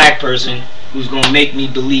meet a black person who's gonna make me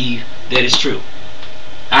believe that it's true.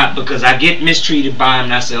 Because I get mistreated by them,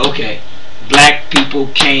 and I say, okay, black people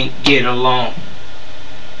can't get along.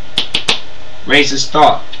 Racist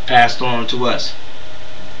thought passed on to us.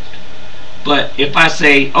 But if I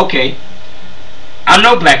say, okay, I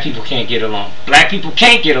know black people can't get along. Black people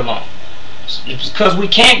can't get along. Because we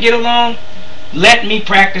can't get along, let me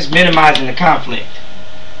practice minimizing the conflict.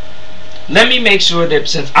 Let me make sure that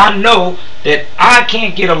since I know that I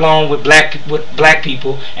can't get along with black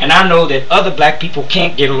people, and I know that other black people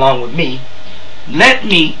can't get along with me, let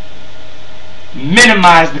me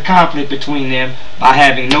minimize the conflict between them by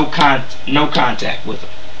having no contact with them.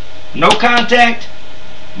 No contact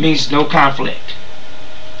means no conflict.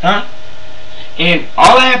 Huh? And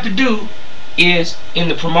all I have to do is, in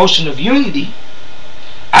the promotion of unity,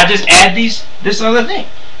 I just add this other thing.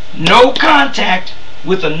 No contact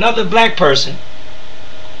with another black person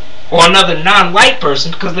or another non-white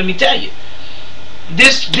person, because let me tell you,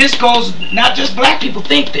 this goes, not just black people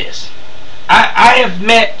think this. I have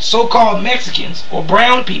met so-called Mexicans or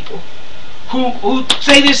brown people who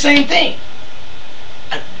say the same thing.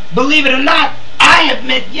 Believe it or not, I have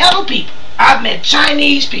met yellow people. I've met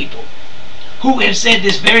Chinese people who have said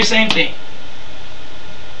this very same thing.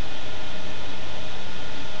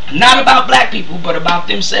 Not about black people, but about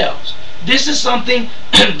themselves. This is something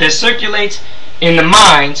that circulates in the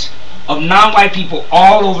minds of non-white people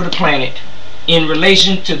all over the planet in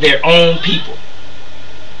relation to their own people.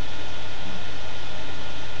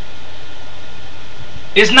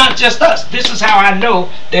 It's not just us. This is how I know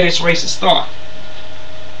that it's racist thought.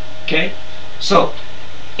 Okay? So,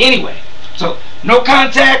 anyway, so no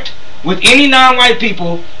contact with any non-white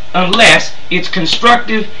people unless it's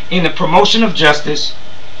constructive in the promotion of justice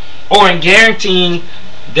or in guaranteeing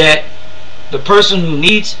that the person who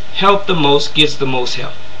needs help the most gets the most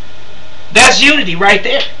help. That's unity right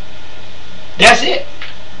there. That's it.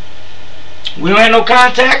 We don't have no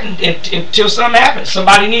contact until something happens.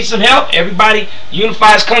 Somebody needs some help. Everybody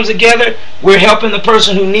unifies, comes together. We're helping the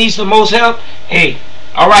person who needs the most help. Hey,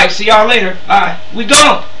 all right, see y'all later. Bye. We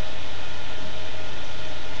gone.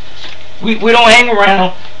 We don't hang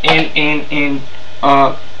around and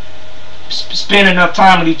spend enough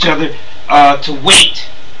time with each other to wait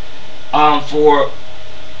for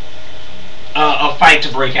a fight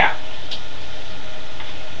to break out,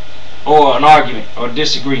 or an argument or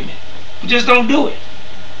disagreement. We just don't do it,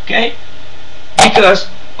 okay? Because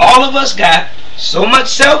all of us got so much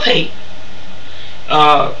self-hate.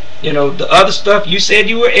 The other stuff, you said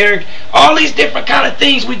you were arrogant, all these different kind of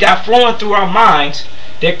things we got flowing through our minds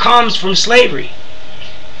that comes from slavery,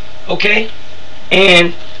 okay?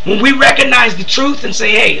 And when we recognize the truth and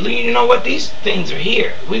say, hey, you know what, these things are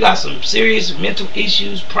here. We got some serious mental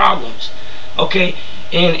issues, problems, okay?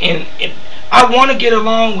 And I want to get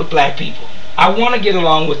along with black people. I want to get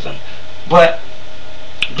along with them. But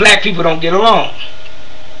black people don't get along.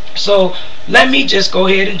 So let me just go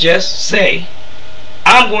ahead and just say,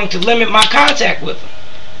 I'm going to limit my contact with them.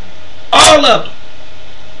 All of them.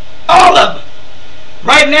 All of them.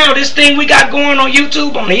 Right now, this thing we got going on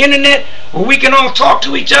YouTube, on the internet, where we can all talk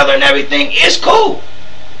to each other and everything, it's cool.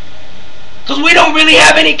 Because we don't really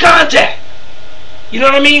have any contact. You know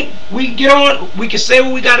what I mean? We get on, we can say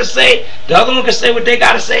what we got to say, the other one can say what they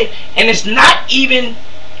got to say, and it's not even,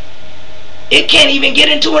 it can't even get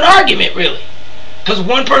into an argument, really. Because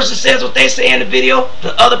one person says what they say in the video,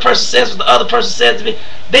 the other person says what the other person says in the video.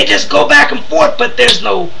 They just go back and forth, but there's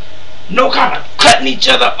no kind of cutting each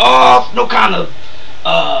other off, no kind of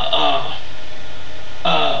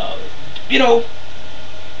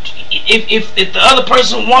if the other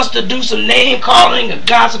person wants to do some name calling or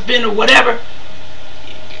gossiping or whatever,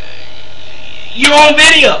 you're on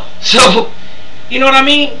video. So, you know what I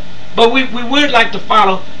mean? But we would like to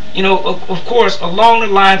follow, you know, of course, along the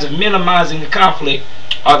lines of minimizing the conflict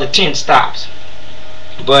are the 10 stops.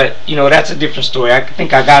 But, you know, that's a different story. I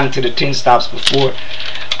think I got into the 10 stops before.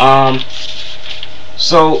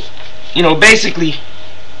 So, you know, basically,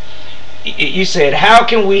 you said, how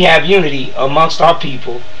can we have unity amongst our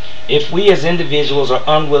people if we as individuals are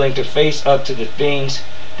unwilling to face up to the things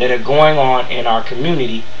that are going on in our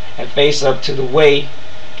community and face up to the way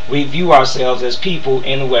we view ourselves as people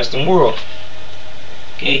in the Western world?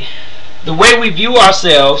 Okay, the way we view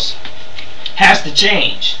ourselves has to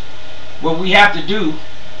change. What we have to do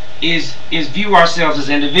is view ourselves as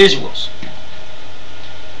individuals.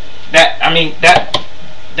 That's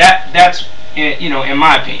you know, in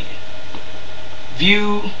my opinion,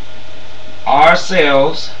 view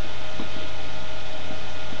ourselves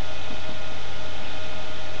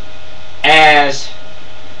as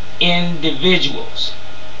individuals.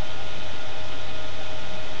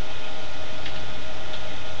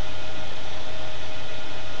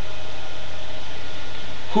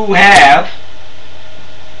 Who have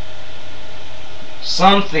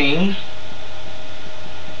something,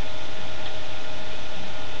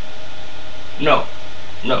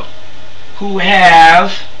 who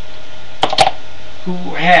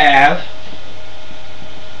have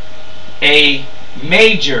a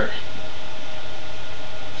major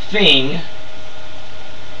thing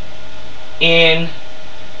in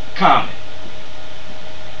common.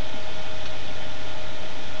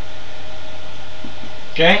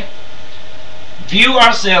 Okay? View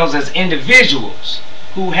ourselves as individuals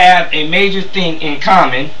who have a major thing in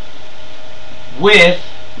common with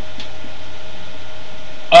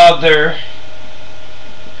other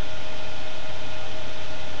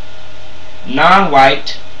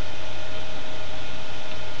non-white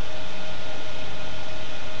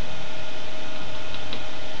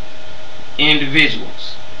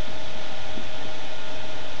individuals.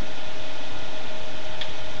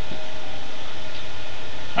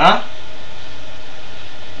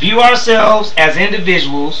 View ourselves as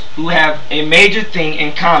individuals who have a major thing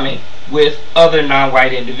in common with other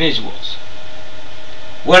non-white individuals.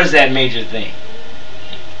 What is that major thing?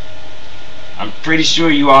 I'm pretty sure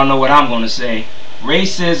you all know what I'm going to say.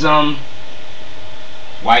 Racism,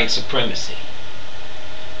 white supremacy.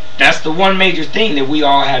 That's the one major thing that we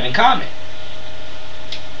all have in common.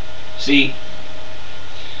 See,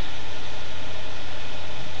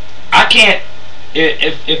 I can't,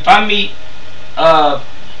 if I meet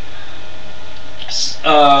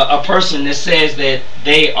a person that says that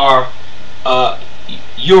they are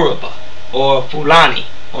Yoruba or Fulani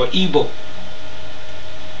or Igbo,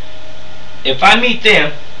 if I meet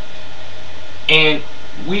them and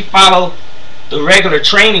we follow the regular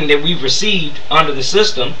training that we've received under the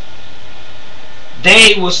system,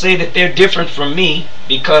 they will say that they're different from me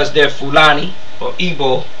because they're Fulani or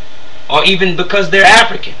Igbo, or even because they're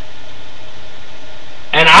African.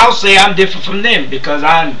 And I'll say I'm different from them because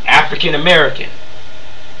I'm African American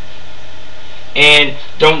and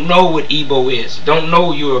don't know what Igbo is, don't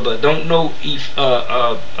know Yoruba, don't know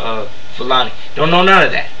Fulani, don't know none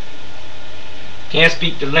of that. Can't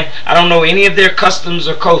speak the language. I don't know any of their customs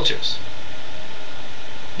or cultures.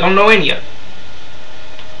 Don't know any of it.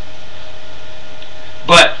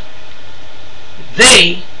 But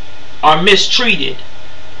they are mistreated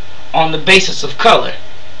on the basis of color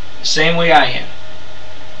the same way I am.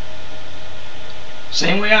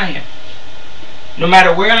 Same way I am. No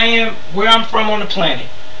matter where I am, where I'm from on the planet,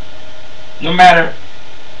 no matter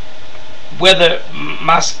whether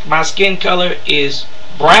my skin color is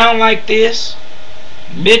brown like this,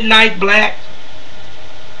 midnight black,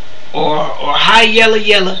 or high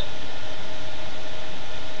yellow,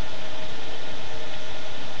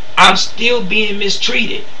 I'm still being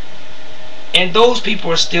mistreated. And those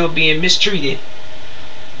people are still being mistreated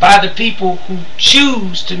by the people who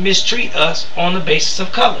choose to mistreat us on the basis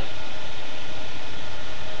of color.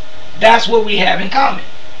 That's what we have in common.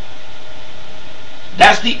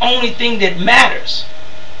 That's the only thing that matters.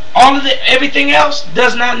 Everything else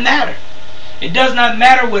does not matter. It does not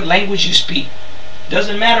matter what language you speak. It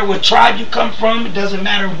doesn't matter what tribe you come from. It doesn't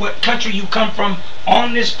matter what country you come from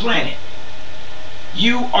on this planet.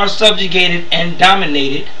 You are subjugated and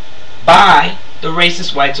dominated by the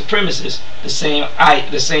racist white supremacists, the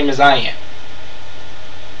same as I am.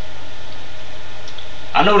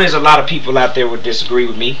 I know there's a lot of people out there who would disagree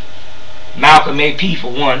with me. Malcolm AP for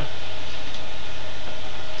one.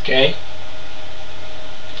 Okay?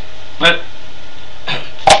 But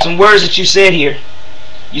some words that you said here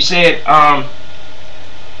You said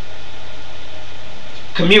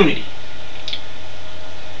community.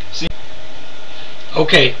 See?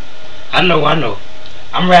 Okay, I know.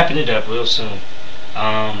 I'm wrapping it up real soon.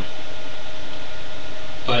 But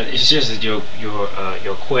it's just that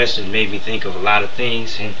your question made me think of a lot of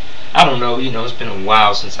things, and I don't know. It's been a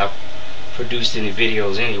while since I've produced any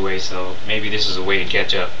videos anyway, so maybe this is a way to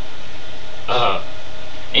catch up.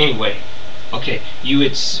 Anyway, okay, you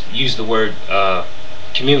had used the word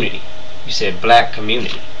community. You said black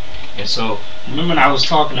community, and so remember when I was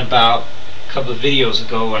talking about a couple of videos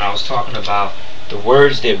ago when I was talking about the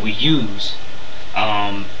words that we use.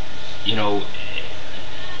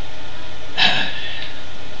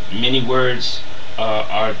 Many words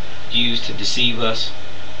are used to deceive us,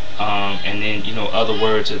 and then other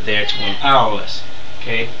words are there to empower us.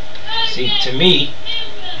 Okay, see, to me,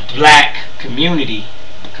 black community,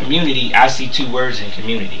 I see two words in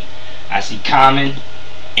community. I see common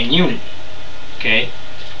and unity. Okay,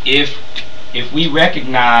 if we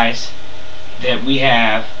recognize that we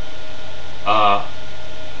have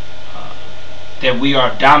that we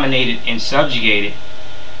are dominated and subjugated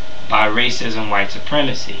by racism, white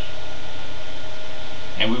supremacy,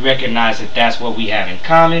 and we recognize that that's what we have in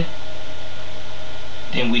common,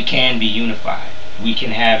 then we can be unified. We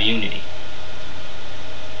can have unity.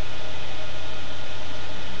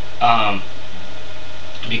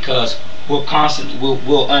 Because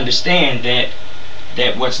we'll understand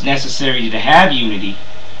that what's necessary to have unity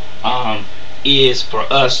is for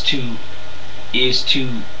us to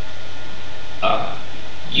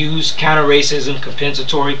use counter-racism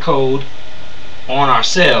compensatory code on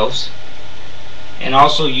ourselves, and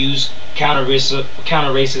also use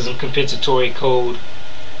counter-racism compensatory code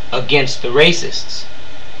against the racists.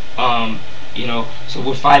 So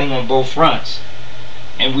we're fighting on both fronts,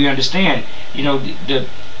 and we understand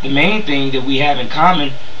the main thing that we have in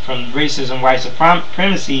common from racism, white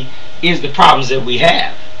supremacy, is the problems that we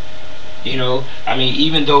have. I mean,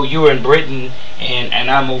 even though you're in Britain and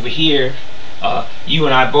I'm over here, you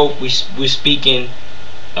and I both we're speaking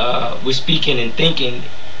and thinking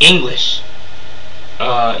English,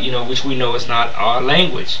 which we know is not our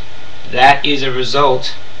language. That is a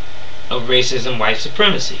result of racism, white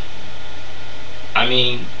supremacy. I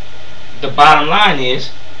mean, the bottom line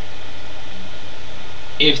is,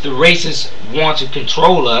 if the racists want to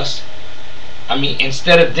control us, I mean,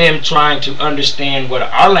 instead of them trying to understand what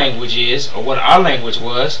our language is or what our language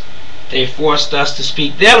was, they forced us to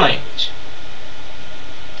speak their language.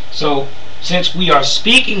 So since we are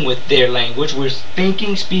speaking with their language, we're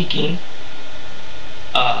thinking, speaking,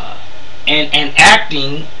 and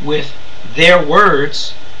acting with their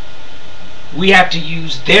words, we have to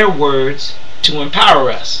use their words to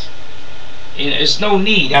empower us. It's no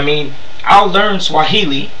need. I mean, I'll learn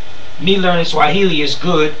Swahili. Me learning Swahili is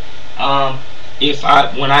good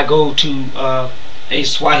when I go to a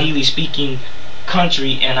Swahili speaking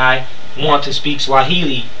country and I want to speak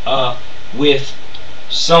Swahili with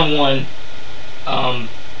someone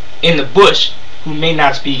in the bush who may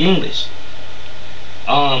not speak English.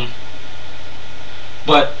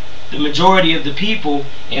 But the majority of the people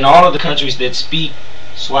in all of the countries that speak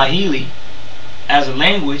Swahili as a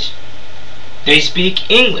language, they speak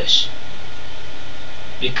English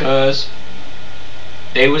because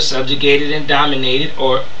they were subjugated and dominated,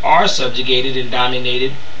 or are subjugated and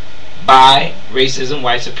dominated by racism,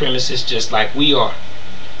 white supremacists, just like we are.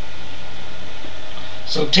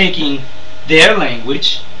 So taking their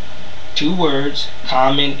language, two words,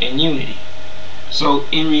 common and unity. So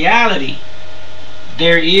in reality,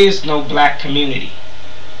 there is no black community,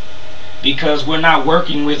 because we're not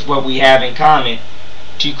working with what we have in common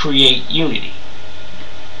to create unity.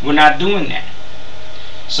 We're not doing that.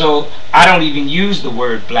 So I don't even use the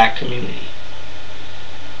word black community.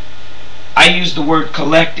 I use the word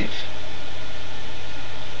collective.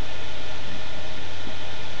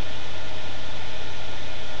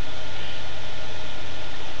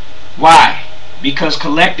 Why? Because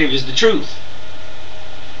collective is the truth.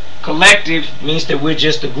 Collective means that we're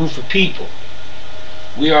just a group of people.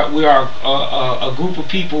 We are a group of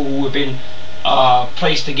people who have been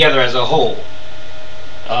placed together as a whole.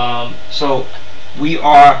 So we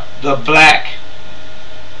are the black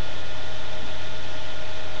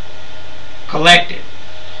collective.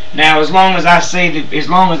 Now, as long as I say that, as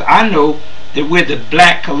long as I know that we're the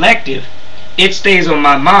black collective, it stays on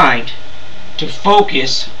my mind to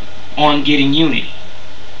focus on getting unity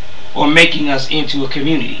or making us into a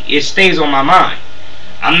community. It stays on my mind.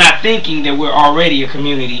 I'm not thinking that we're already a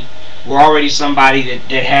community. We're already somebody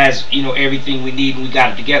that has, everything we need and we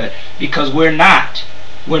got it together, because we're not.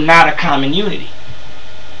 We're not a common unity.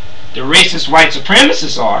 The racist white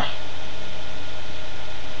supremacists are.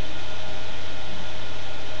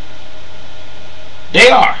 They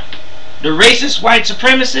are. The racist white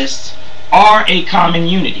supremacists are a common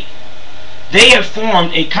unity. They have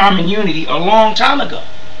formed a common unity a long time ago.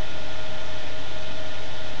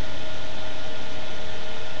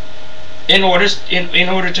 In order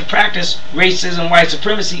to practice racism, white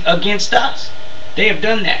supremacy against us. They have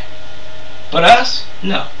done that. But us,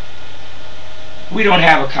 no. We don't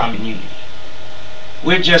have a common unity.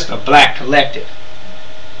 We're just a black collective.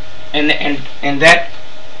 And that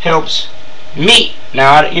helps me.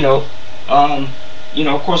 Now,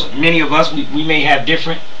 of course, many of us, we may have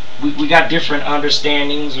different, we got different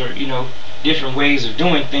understandings, or, different ways of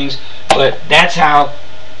doing things, but that's how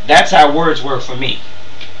words work for me.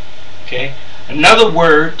 Okay? Another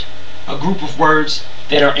word, a group of words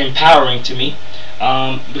that are empowering to me,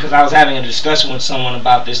 because I was having a discussion with someone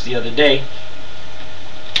about this the other day,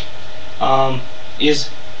 is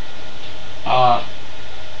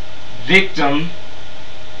victim,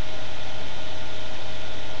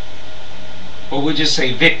 or we'll just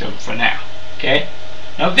say victim for now. Okay?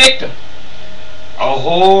 Now, victim. A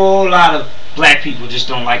whole lot of black people just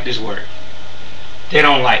don't like this word. They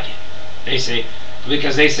don't like it. They say,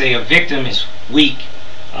 because they say a victim is weak.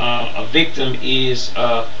 A victim is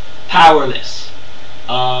powerless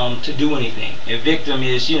to do anything. A victim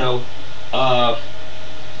is, a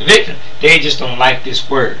victim. They just don't like this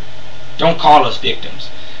word. Don't call us victims.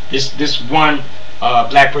 This one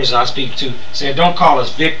black person I speak to said, don't call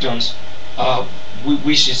us victims.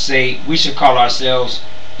 We should call ourselves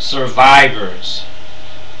survivors.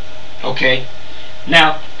 Okay?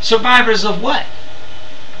 Now, survivors of what?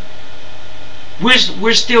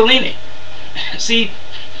 We're still in it. See,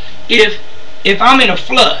 if I'm in a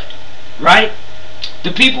flood, right? The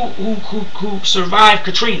people who survived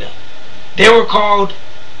Katrina, they were called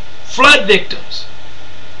flood victims.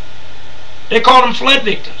 They called them flood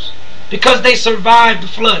victims because they survived the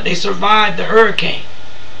flood. They survived the hurricane.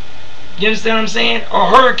 You understand what I'm saying? Or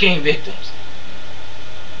hurricane victims.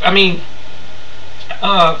 I mean,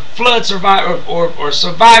 flood survivor or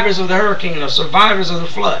survivors of the hurricane or survivors of the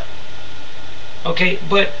flood. Okay,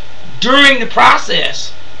 but during the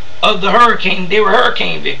process of the hurricane, they were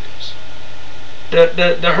hurricane victims.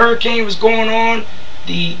 The hurricane was going on,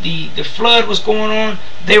 the flood was going on,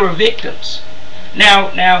 they were victims. Now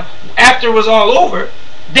after it was all over,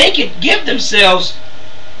 they could give themselves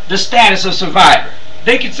the status of survivor.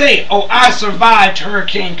 They could say, oh, I survived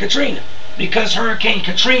Hurricane Katrina, because Hurricane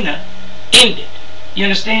Katrina ended. You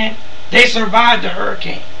understand? They survived the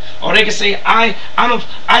hurricane. Or they could say, I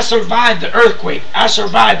survived the earthquake. I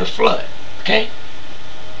survived the flood. Okay?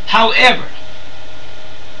 However,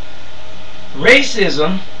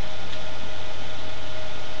 racism,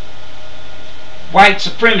 white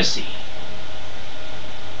supremacy,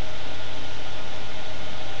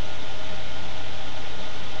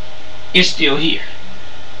 is still here.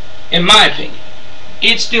 In my opinion,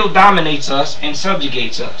 it still dominates us and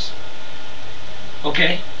subjugates us.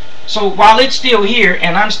 Okay? So while it's still here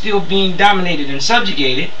and I'm still being dominated and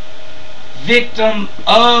subjugated, victim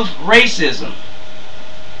of racism.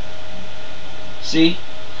 See?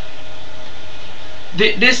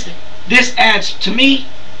 This adds, to me,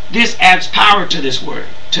 this adds power to this word.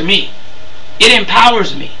 To me. It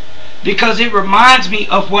empowers me. Because it reminds me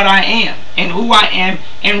of what I am and who I am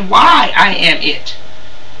and why I am it.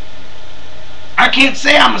 I can't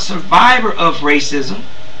say I'm a survivor of racism.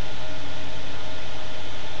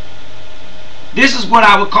 This is what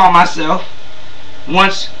I would call myself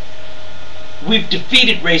once we've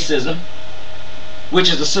defeated racism, which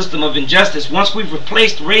is a system of injustice. Once we've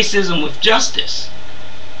replaced racism with justice,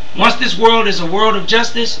 once this world is a world of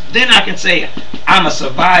justice, then I can say I'm a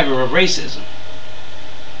survivor of racism.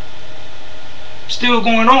 Still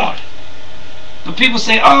going on. But people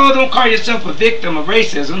say, oh, don't call yourself a victim of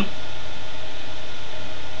racism.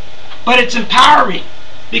 But it's empowering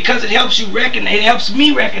because it helps you recognize, it helps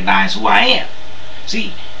me recognize who I am.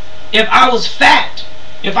 See, if I was fat,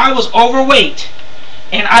 if I was overweight,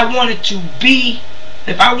 and I wanted to be,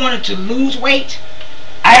 if I wanted to lose weight,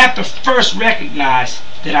 I have to first recognize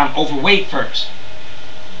that I'm overweight first.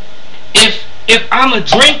 If I'm a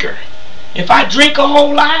drinker, if I drink a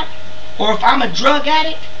whole lot, or if I'm a drug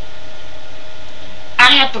addict,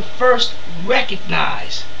 I have to first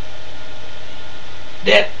recognize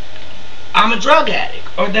that I'm a drug addict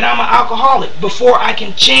or that I'm an alcoholic before I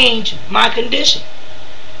can change my condition.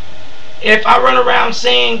 If I run around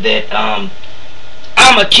saying that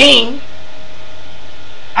I'm a king,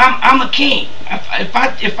 I'm a king.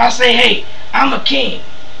 If I say, hey, I'm a king,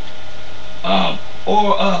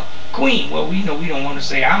 or queen. Well, we don't want to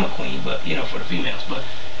say I'm a queen, but for the females. But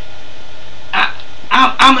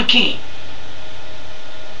I'm a king.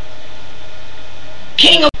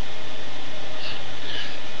 King of.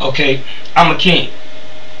 Okay, I'm a king.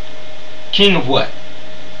 King of what?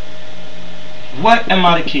 What am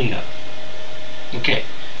I the king of? Okay,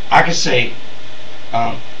 I can say,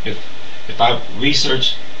 if I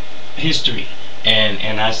research history and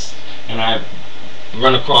I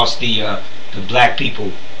run across the black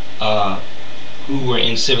people who were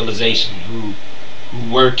in civilization, who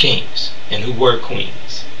were kings and who were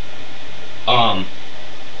queens, and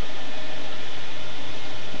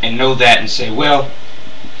know that and say, well,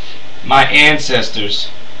 my ancestors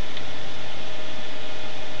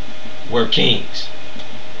were kings.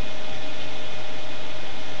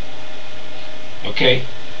 Okay?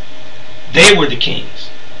 They were the kings.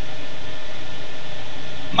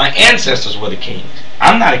 My ancestors were the kings.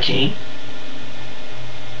 I'm not a king.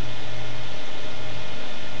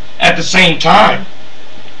 At the same time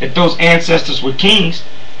that those ancestors were kings,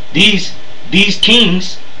 these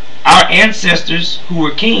kings, our ancestors who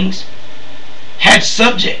were kings, had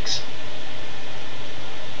subjects.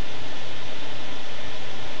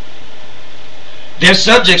 Their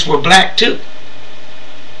subjects were black too.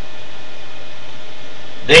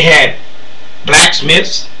 They had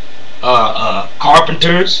blacksmiths,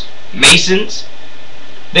 carpenters, masons.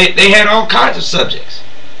 They had all kinds of subjects.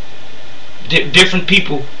 Different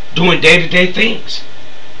people doing day-to-day things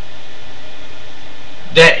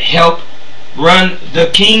that help run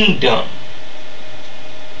the kingdom.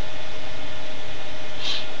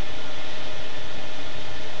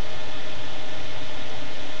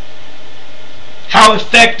 How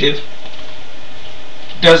effective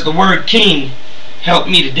does the word king help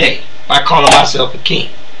me today by calling myself a king?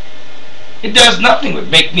 It does nothing but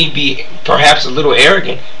make me be perhaps a little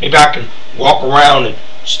arrogant. Maybe I can walk around and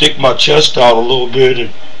stick my chest out a little bit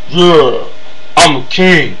and, yeah, I'm a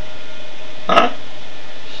king. Huh?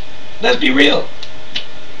 Let's be real.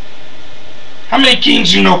 How many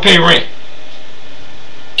kings you know pay rent?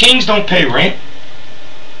 Kings don't pay rent.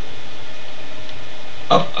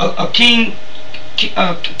 A king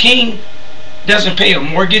doesn't pay a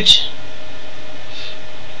mortgage.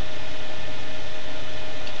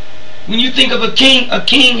 When you think of a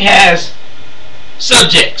king has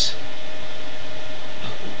subjects.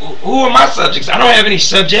 Who are my subjects? I don't have any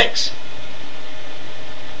subjects.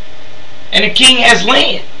 And a king has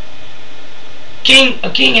land. A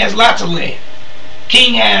king has lots of land.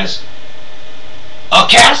 King has a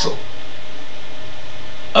castle.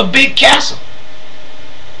 A big castle.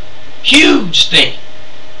 Huge thing.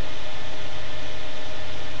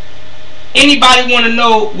 Anybody want to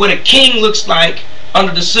know what a king looks like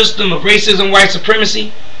under the system of racism, white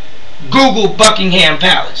supremacy? Google Buckingham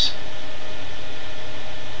Palace.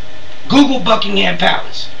 Google Buckingham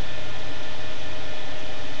Palace.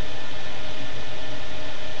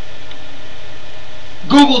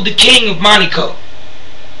 Google the King of Monaco.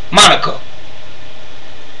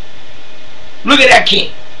 Look at that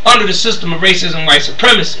king under the system of racism, white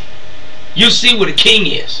supremacy. You'll see what a king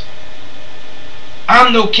is.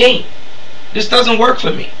 I'm no king. This doesn't work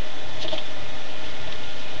for me.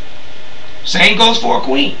 Same goes for a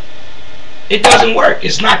queen. It doesn't work.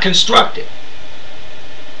 It's not constructive.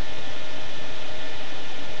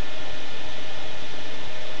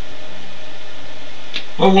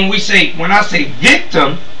 But when I say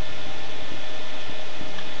victim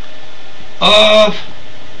of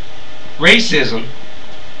racism,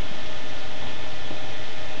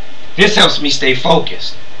 this helps me stay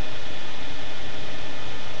focused.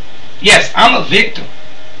 Yes, I'm a victim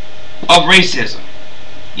of racism.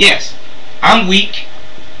 Yes, I'm weak.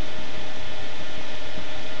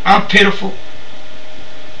 I'm pitiful.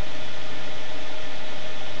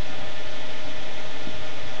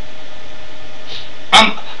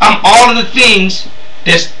 I'm all of the things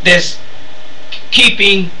that's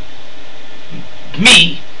keeping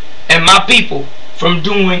me and my people from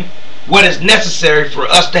doing what is necessary for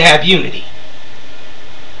us to have unity.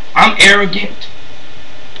 I'm arrogant.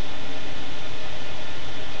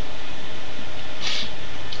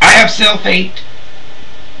 I have self-hate.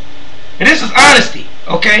 And this is honesty,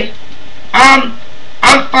 okay? I'm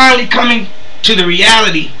finally coming to the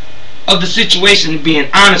reality of the situation and being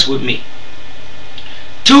honest with me.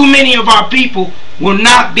 Too many of our people will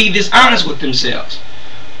not be this honest with themselves.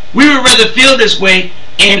 We would rather feel this way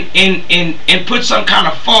and put some kind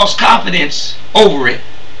of false confidence over it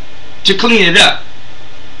to clean it up.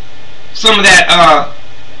 Some of that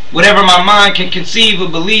whatever my mind can conceive or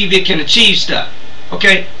believe it can achieve stuff.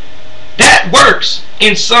 Okay? That works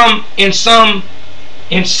in some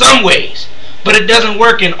ways. but it doesn't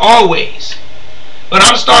work in all ways. But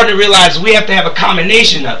I'm starting to realize we have to have a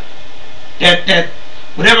combination of it. That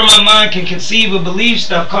whatever my mind can conceive or believe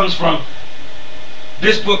stuff comes from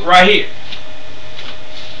this book right here.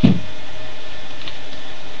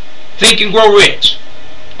 Think and Grow Rich.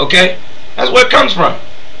 Okay? That's where it comes from.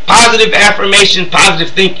 Positive affirmation,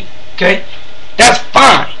 positive thinking. Okay? That's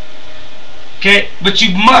fine. Okay? But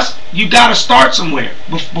you gotta start somewhere.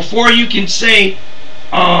 Before you can say,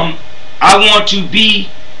 I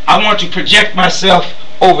want to project myself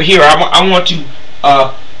over here. I want to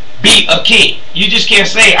be a king. You just can't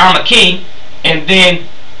say I'm a king and then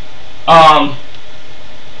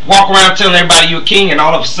walk around telling everybody you're a king and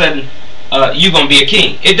all of a sudden you're going to be a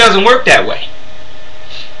king. It doesn't work that way.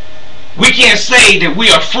 We can't say that we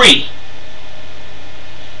are free,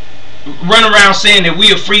 run around saying that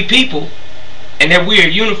we are free people and that we are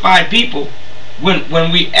unified people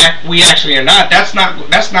when we actually are not. That's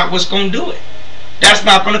not what's going to do it. That's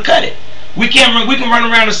not going to cut it. We can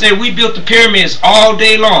run around and say we built the pyramids all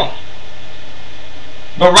day long.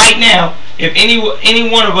 But right now, if any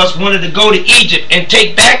one of us wanted to go to Egypt and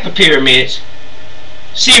take back the pyramids,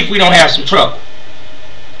 see if we don't have some trouble.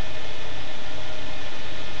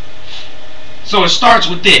 So it starts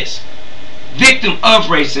with this. Victim of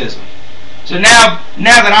racism. So now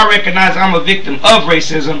that I recognize I'm a victim of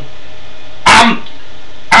racism,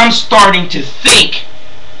 I'm starting to think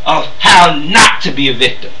of how not to be a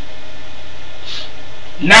victim.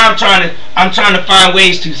 Now I'm trying to find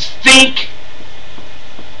ways to think,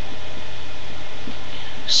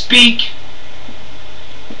 speak,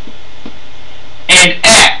 and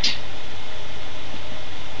act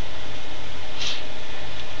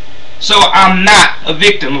so I'm not a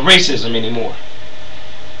victim of racism anymore.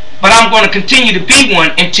 But I'm going to continue to be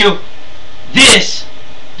one until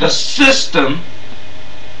the system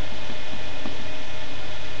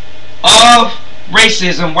of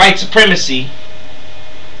racism, white supremacy,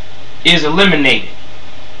 is eliminated.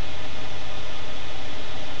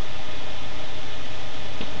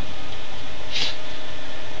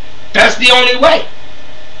 That's the only way.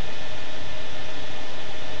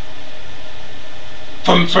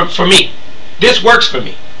 For me. This works for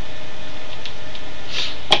me.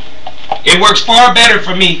 It works far better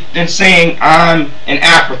for me than saying I'm an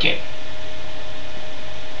African.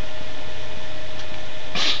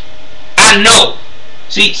 I know.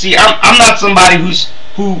 See, I'm not somebody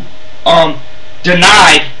who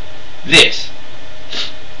denied this.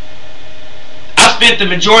 I spent the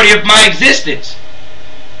majority of my existence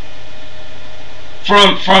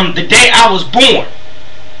from the day I was born,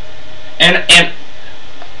 and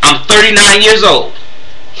I'm 39 years old.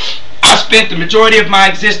 I spent the majority of my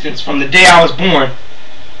existence from the day I was born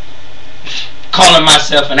calling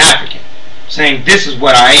myself an African, saying this is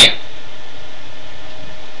what I am.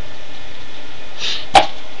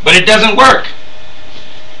 But it doesn't work.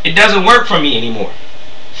 It doesn't work for me anymore.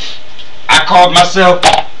 I called myself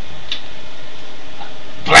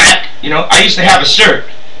black. You know, I used to have a shirt.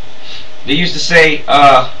 They used to say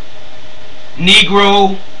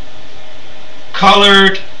Negro,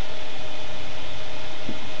 colored,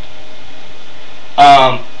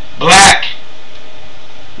 black,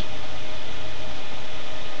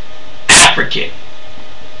 African.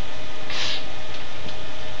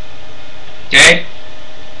 Okay?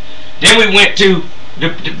 Then we went to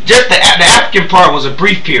just the African part was a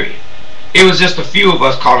brief period. It was just a few of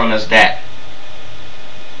us calling us that.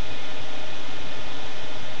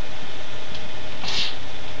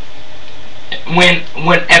 When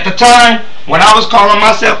at the time when I was calling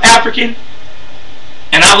myself African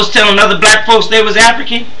and I was telling other black folks they was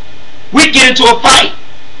African, we'd get into a fight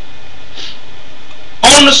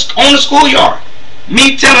on the schoolyard.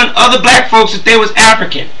 Me telling other black folks that they was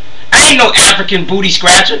African. I ain't no African booty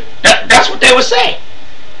scratcher. That's what they would say.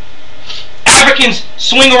 Africans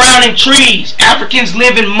swing around in trees. Africans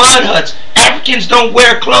live in mud huts. Africans don't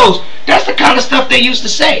wear clothes. That's the kind of stuff they used to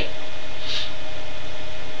say.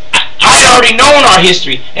 I'd already known our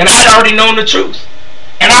history, and I'd already known the truth.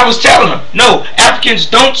 And I was telling them, no, Africans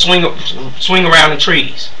don't swing around in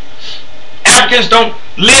trees. Africans don't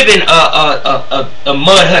live in a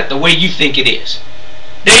mud hut the way you think it is.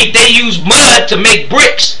 They use mud to make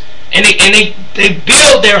bricks, and they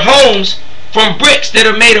build their homes from bricks that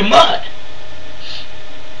are made of mud.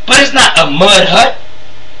 But it's not a mud hut.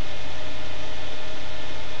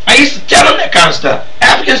 I used to tell them that kind of stuff.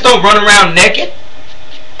 Africans don't run around naked.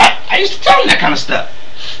 I used to tell them that kind of stuff.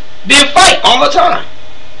 Be a fight all the time.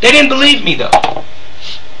 They didn't believe me though.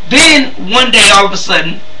 Then one day all of a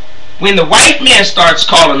sudden, when the white man starts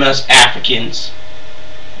calling us Africans,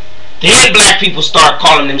 then black people start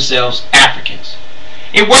calling themselves Africans.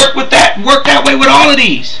 It worked that way with all of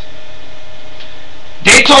these.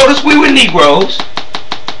 They told us we were Negroes.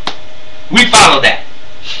 We followed that.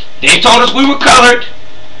 They told us we were colored.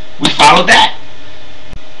 We followed that.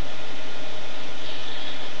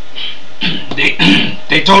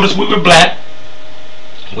 They told us we were black.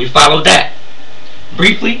 We followed that.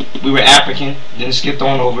 Briefly, we were African, then it skipped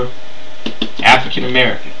on over African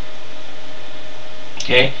American.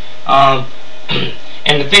 Okay? And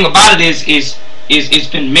the thing about it is it's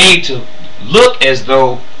been made to look as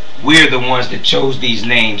though we're the ones that chose these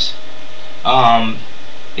names, at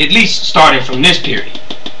least starting from this period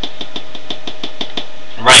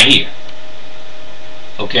right here.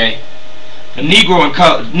 Okay? The Negro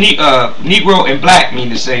and black mean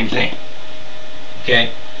the same thing.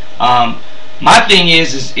 Okay? My thing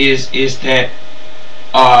is that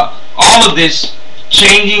all of this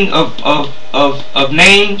changing of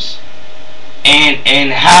names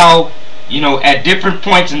and how, you know, at different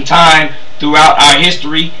points in time throughout our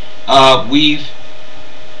history, we've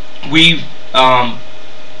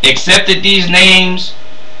accepted these names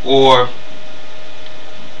or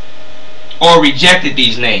rejected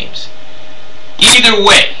these names. Either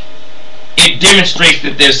way, it demonstrates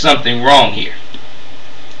that there's something wrong here.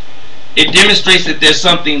 It demonstrates that there's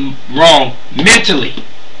something wrong mentally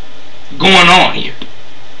going on here.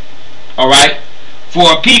 Alright?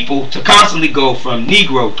 For a people to constantly go from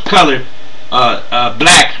Negro, colored,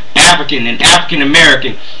 black, African, and African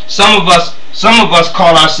American. Some of us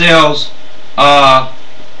call ourselves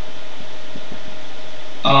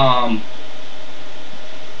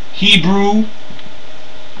Hebrew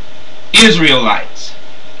Israelites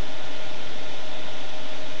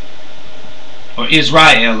or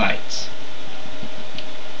Israelites.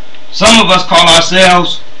 Some of us call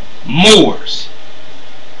ourselves Moors.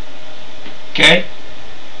 Okay?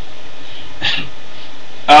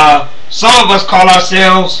 Some of us call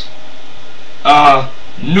ourselves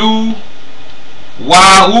New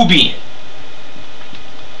Waubian.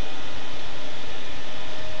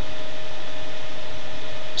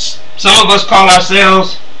 Some of us call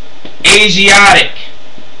ourselves Asiatic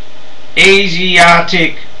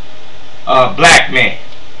black man.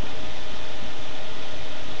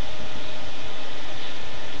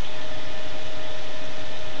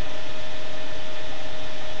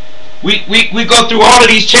 We go through all of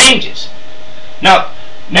these changes. Now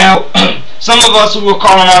some of us who are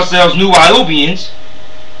calling ourselves New Waubians,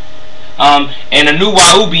 and a New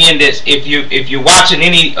Waubian, that's if you're watching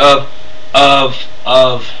any of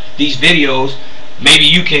these videos, maybe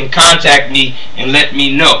you can contact me and let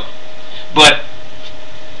me know. But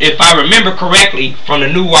if I remember correctly from the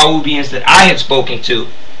New Waubians that I had spoken to,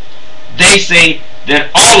 they say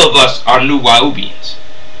that all of us are New Waubians.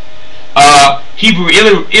 Hebrew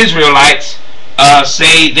Israelites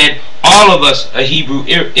say that all of us are Hebrew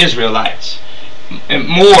Israelites. And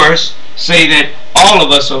Moors say that all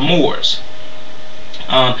of us are Moors.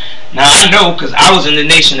 Now I know, because I was in the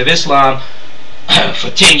Nation of Islam for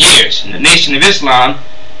 10 years. And the Nation of Islam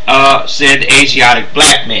said the Asiatic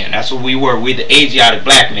black man. That's what we were. We're the Asiatic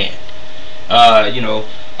black man.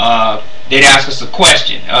 They'd ask us a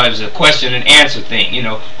question. It was a question and answer thing. You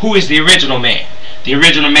know, who is the original man? The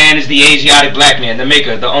original man is the Asiatic black man, the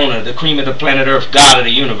maker, the owner, the cream of the planet Earth, God of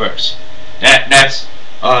the universe. That's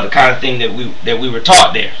the kind of thing that we were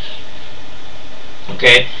taught there.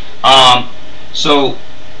 Okay, so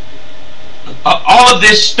all of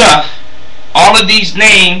this stuff, all of these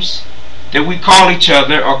names that we call each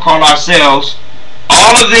other or call ourselves,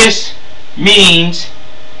 all of this means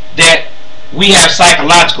that we have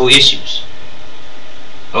psychological issues.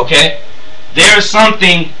 Okay, there is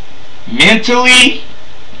something mentally.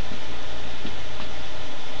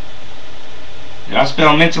 Did I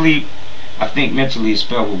spell mentally? I think mentally is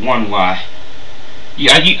spelled with one Y.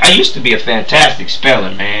 Yeah, I used to be a fantastic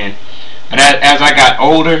speller, man. But as I got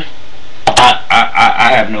older,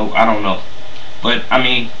 I don't know. But I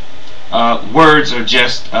mean, words are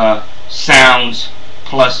just sounds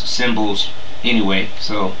plus symbols anyway.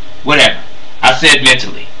 So whatever. I said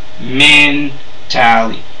mentally.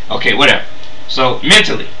 Mentally. Okay, whatever. So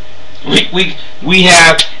mentally, we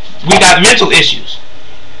got mental issues.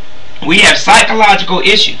 We have psychological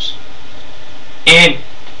issues. And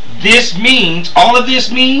this means, all of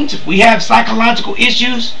this means, if we have psychological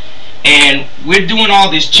issues and we're doing all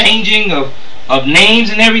this changing of names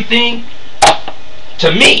and everything,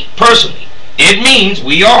 to me personally, it means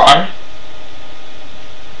we are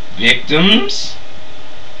victims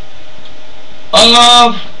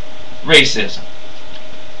of racism.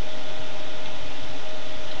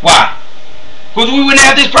 Why? Because we wouldn't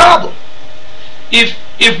have this problem. If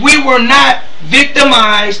we were not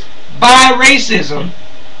victimized by racism,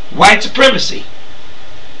 white supremacy,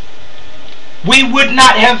 we would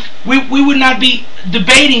not have, we would not be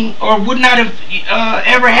debating, or would not have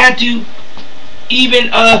ever had to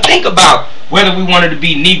even think about whether we wanted to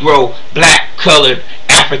be Negro, black, colored,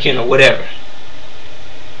 African, or whatever.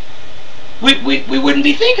 We wouldn't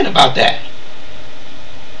be thinking about that.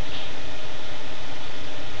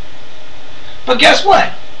 But guess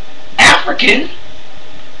what? African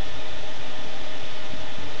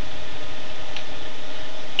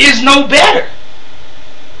is no better,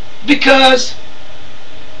 because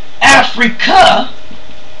Africa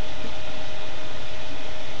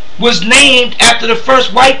was named after the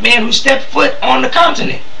first white man who stepped foot on the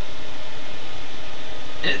continent.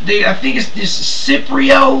 I think it's this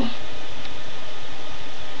Scipio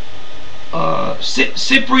Africanus.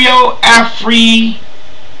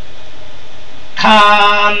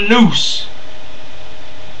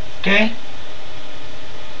 Okay?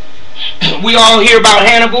 We all hear about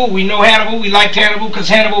Hannibal. We know Hannibal. We liked Hannibal because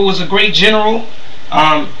Hannibal was a great general.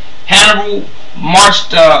 Hannibal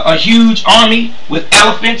marched a huge army with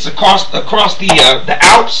elephants across the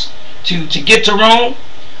Alps to get to Rome.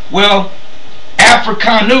 Well,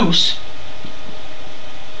 Africanus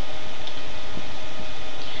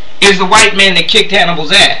is the white man that kicked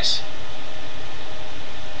Hannibal's ass.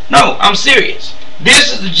 No, I'm serious.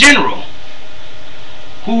 This is the general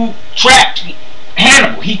who trapped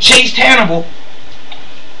Hannibal. He chased Hannibal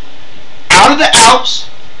out of the Alps,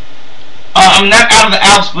 not out of the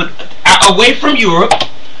Alps, but away from Europe,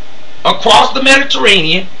 across the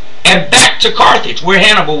Mediterranean, and back to Carthage, where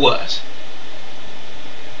Hannibal was.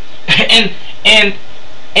 And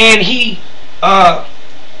he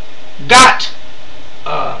got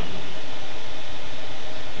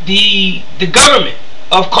the government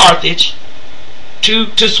of Carthage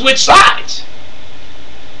to switch sides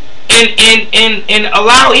and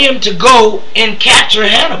allow him to go and capture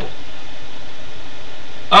Hannibal.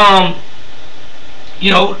 You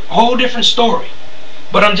know, whole different story.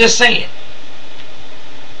 But I'm just saying,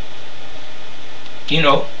 you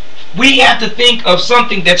know, we have to think of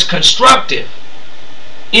something that's constructive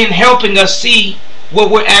in helping us see what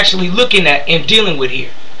we're actually looking at and dealing with here.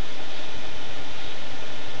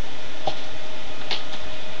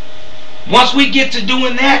 Once we get to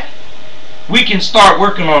doing that, we can start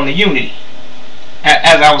working on the unity,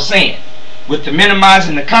 as I was saying, with the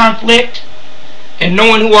minimizing the conflict and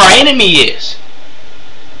knowing who our enemy is.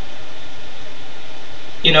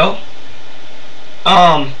 You know,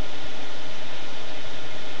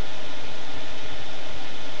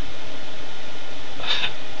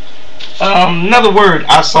 another word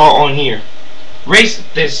I saw on here, race.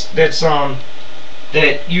 That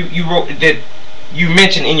you wrote, that you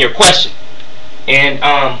mentioned in your question, and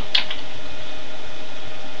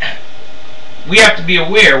we have to be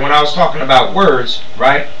aware when I was talking about words,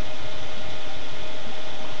 right?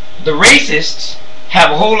 The racists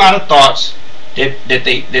have a whole lot of thoughts that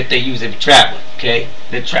they use in traveling. Okay,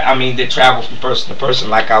 they travel from person to person,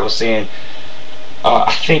 like I was saying.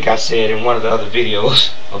 I think I said in one of the other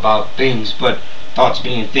videos about things, but thoughts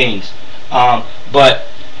being things. But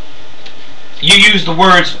you use the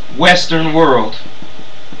words Western world.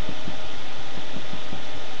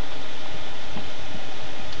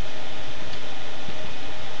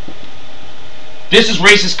 This is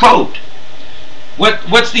racist code.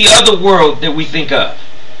 What's the other world that we think of?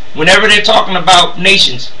 Whenever they're talking about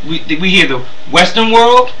nations, we hear the Western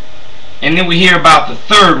world, and then we hear about the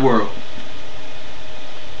third world.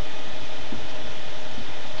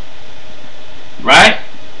 Right?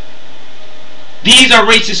 These are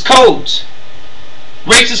racist codes.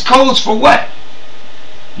 Racist codes for what?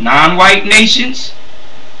 Non-white nations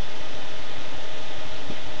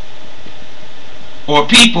or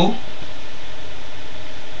people,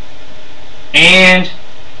 and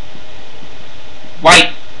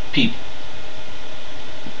white people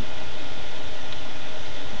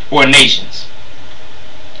or nations.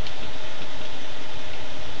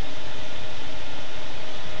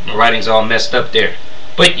 My writing's all messed up there,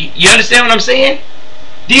 but you understand what I'm saying?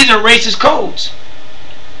 These are racist codes.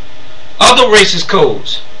 Other racist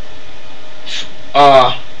codes,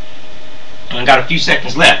 I got a few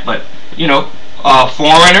seconds left, but you know,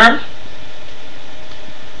 foreigner,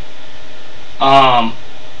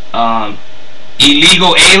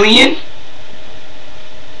 illegal alien.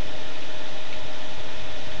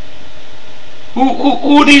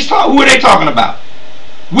 Who are these? Who are they talking about?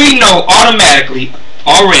 We know automatically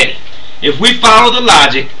already. If we follow the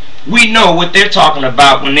logic, we know what they're talking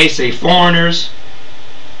about when they say foreigners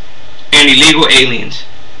and illegal aliens.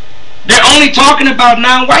 They're only talking about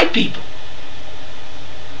non-white people.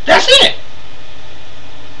 That's it.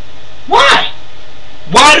 Why?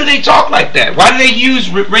 Why do they talk like that? Why do they use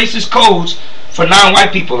racist codes for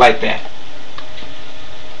non-white people like that?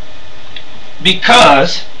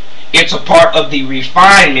 Because it's a part of the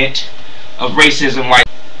refinement of racism. White.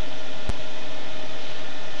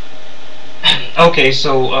 Okay,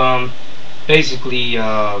 so basically,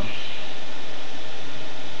 I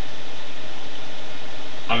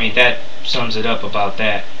mean, that sums it up about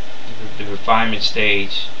that. The refinement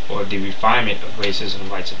stage, or the refinement of racism and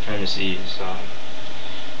white supremacy, is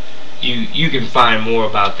you can find more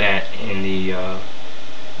about that in the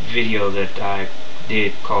video that I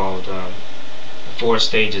did called the 4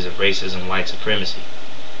 stages of racism and white supremacy.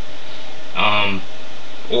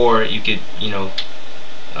 Or you could,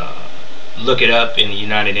 look it up in the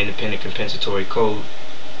United Independent Compensatory Code,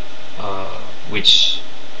 which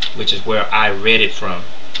is where I read it from.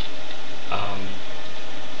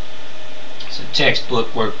 It's a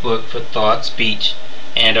textbook workbook for thought, speech,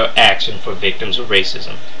 and or action for victims of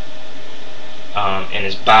racism, and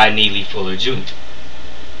it's by Neely Fuller Jr.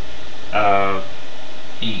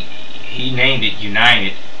 He named it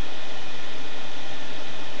United.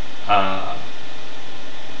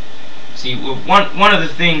 See, one of the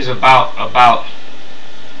things about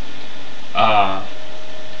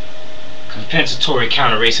compensatory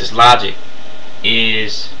counter-racist logic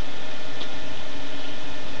is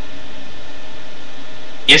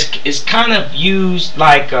it's kind of used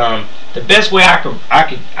like the best way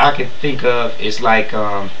I could think of is like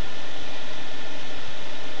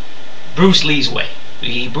Bruce Lee's way.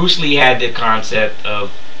 Bruce Lee had the concept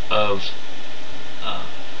of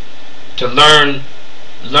to learn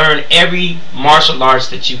every martial arts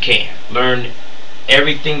that you can, learn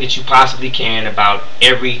everything that you possibly can about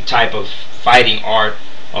every type of fighting art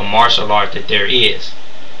or martial art that there is,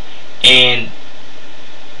 and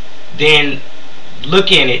then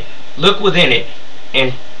look within it,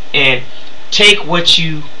 and take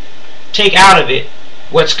out of it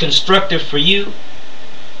what's constructive for you,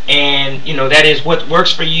 and that is what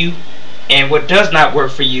works for you, and what does not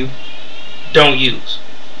work for you, don't use.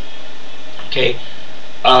 Okay.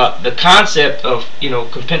 The concept of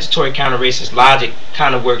compensatory counter-racist logic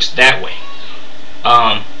kind of works that way,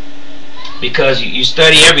 because you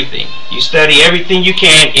study everything. You study everything you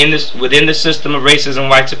can within the system of racism,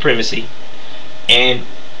 white supremacy, and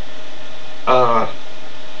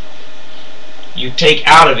you take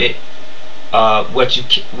out of it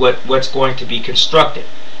what's going to be constructive.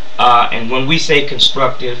 And when we say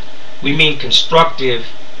constructive, we mean constructive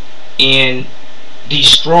in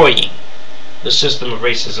destroying the system of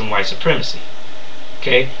racism, white supremacy.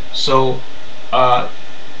 Okay, so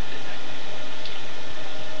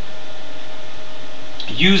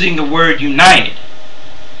using the word united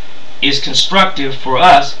is constructive for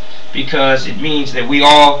us because it means that we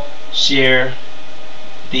all share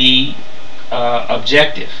the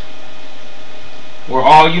objective. We're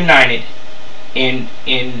all united in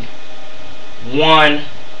one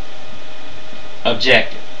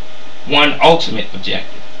objective, one ultimate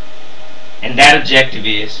objective. And that objective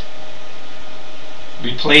is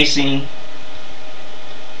replacing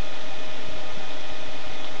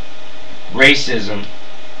racism,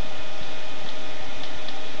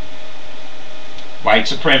 white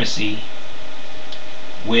supremacy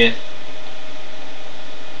with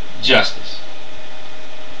justice.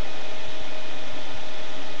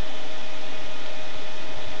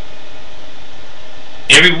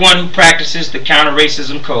 Everyone who practices the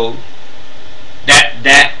counter-racism code,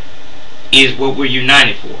 that is what we're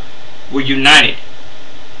united for. We're united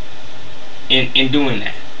in doing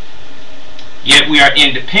that. Yet we are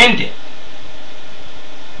independent.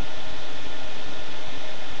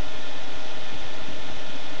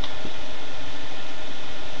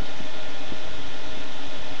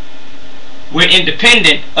 We're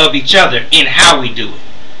independent of each other in how we do it.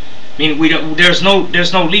 I mean, there's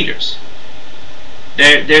no leaders.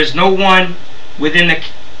 There's no one within the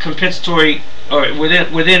compensatory, or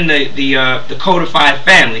within the codified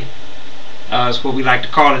family, is what we like to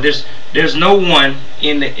call it. There's no one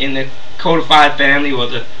in the codified family or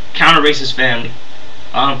the counter-racist family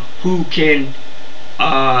who can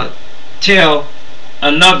tell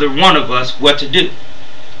another one of us what to do.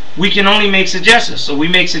 We can only make suggestions. So we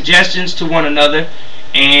make suggestions to one another,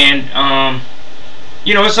 and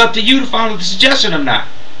it's up to you to follow the suggestion or not.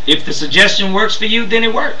 If the suggestion works for you, then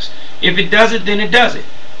it works. If it doesn't, then it doesn't.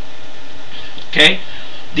 Okay?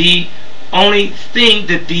 The only thing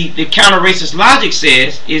that the counter-racist logic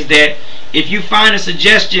says is that if you find a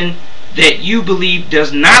suggestion that you believe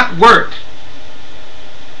does not work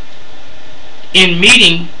in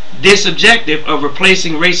meeting this objective of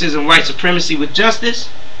replacing racism and white supremacy with justice,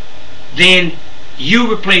 then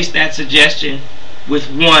you replace that suggestion with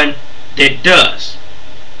one that does.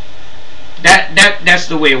 That's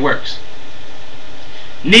the way it works.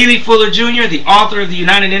 Neely Fuller Jr., the author of the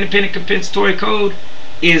United Independent Compensatory Code,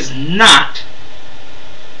 is not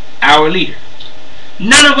our leader.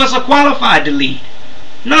 None of us are qualified to lead.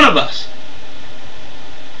 None of us.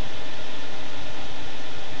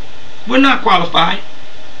 We're not qualified.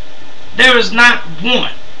 There is not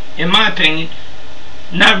one, in my opinion,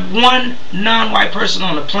 not one non-white person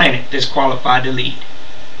on the planet that's qualified to lead.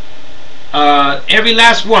 Every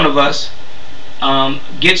last one of us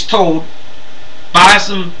gets told by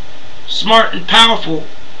some smart and powerful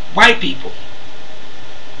white people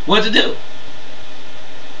what to do.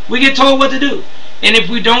 We get told what to do, and if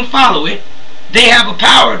we don't follow it, they have a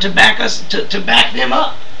power to back us, to back them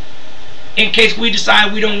up, in case we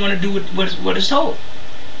decide we don't want to do what is told.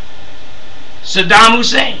 Saddam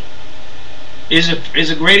Hussein is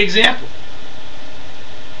a great example.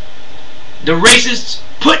 The racists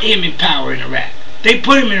put him in power in Iraq. They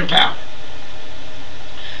put him in power.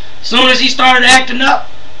 Soon as he started acting up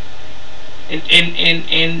and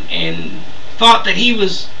thought that he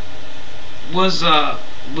was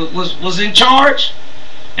in charge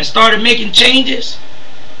and started making changes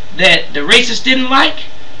that the racists didn't like,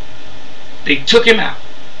 they took him out.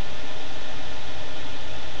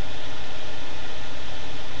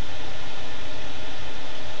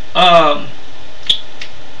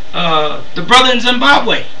 The brother in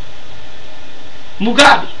Zimbabwe,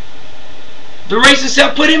 Mugabe, the racists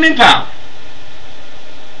helped put him in power.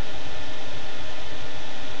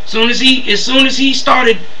 As soon as he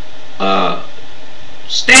started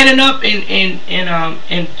standing up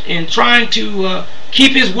and trying to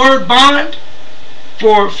keep his word bond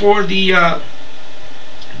for the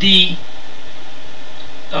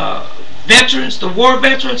veterans, the war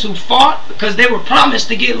veterans who fought, because they were promised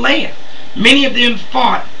to get land. Many of them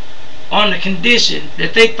fought on the condition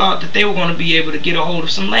that they thought that they were going to be able to get a hold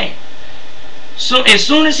of some land. So as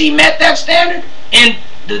soon as he met that standard, and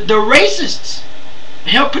the racists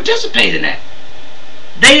helped participate in that,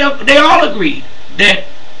 they all agreed that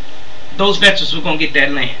those veterans were going to get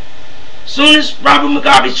that land. As soon as Robert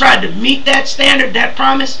Mugabe tried to meet that standard, that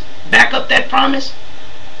promise, back up that promise,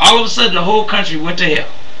 all of a sudden the whole country went to hell.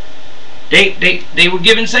 They were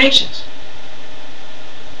given sanctions.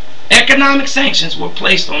 Economic sanctions were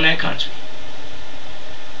placed on that country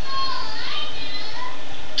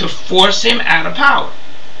to force him out of power.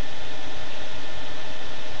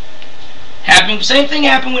 Same thing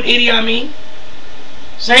happened with Idi Amin.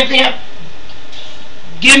 Same thing happened.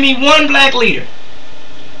 Give me one black leader,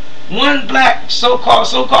 one black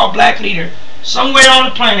so-called black leader somewhere on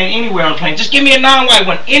the planet, anywhere on the planet. Just give me a non-white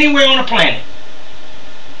one, anywhere on the planet.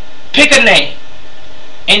 Pick a name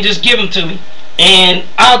and just give them to me, and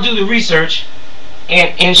I'll do the research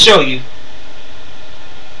and show you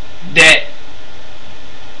that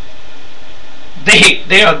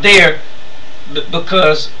they are there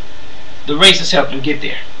because the racists helped them get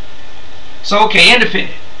there. So okay,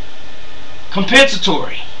 independent,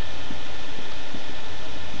 compensatory.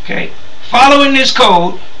 Okay, following this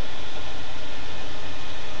code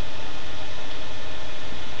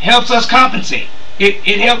helps us compensate.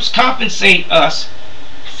 It helps compensate us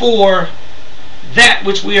for that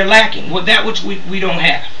which we are lacking, with that which we don't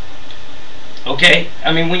have. Okay,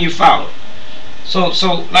 I mean, when you follow it.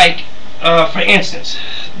 So like for instance,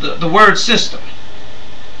 the word system.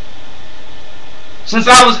 Since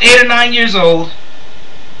I was 8 or 9 years old,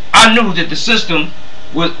 I knew that the system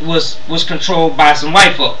was controlled by some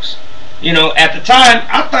white folks. You know, at the time,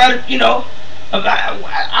 I thought, you know,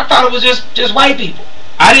 I thought it was just white people.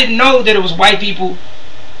 I didn't know that it was white people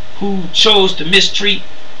who chose to mistreat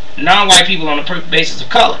non-white people on the basis of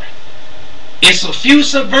color. It's a few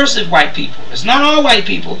subversive white people. It's not all white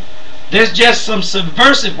people. There's just some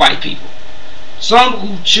subversive white people. Some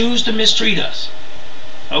who choose to mistreat us.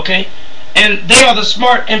 Okay? And they are the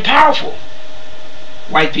smart and powerful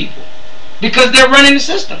white people, because they're running the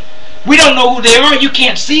system. We don't know who they are. You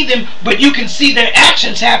can't see them, but you can see their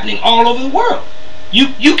actions happening all over the world.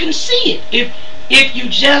 You can see it if you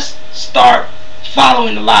just start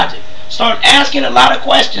following the logic. Start asking a lot of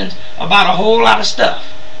questions about a whole lot of stuff.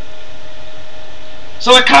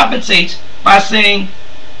 So it compensates by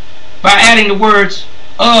adding the words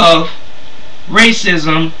of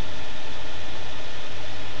racism,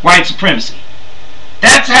 white supremacy.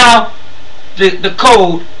 That's how the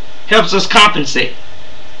code helps us compensate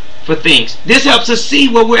for things. This helps us see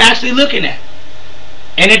what we're actually looking at.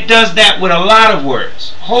 And it does that with a lot of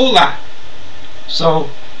words. A whole lot. So,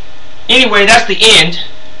 anyway, that's the end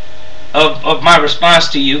of my response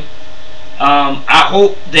to you. I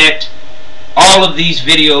hope that all of these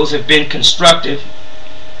videos have been constructive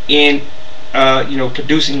in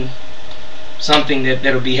producing something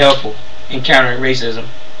that'll be helpful in countering racism.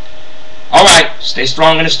 Alright, stay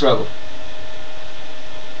strong in the struggle.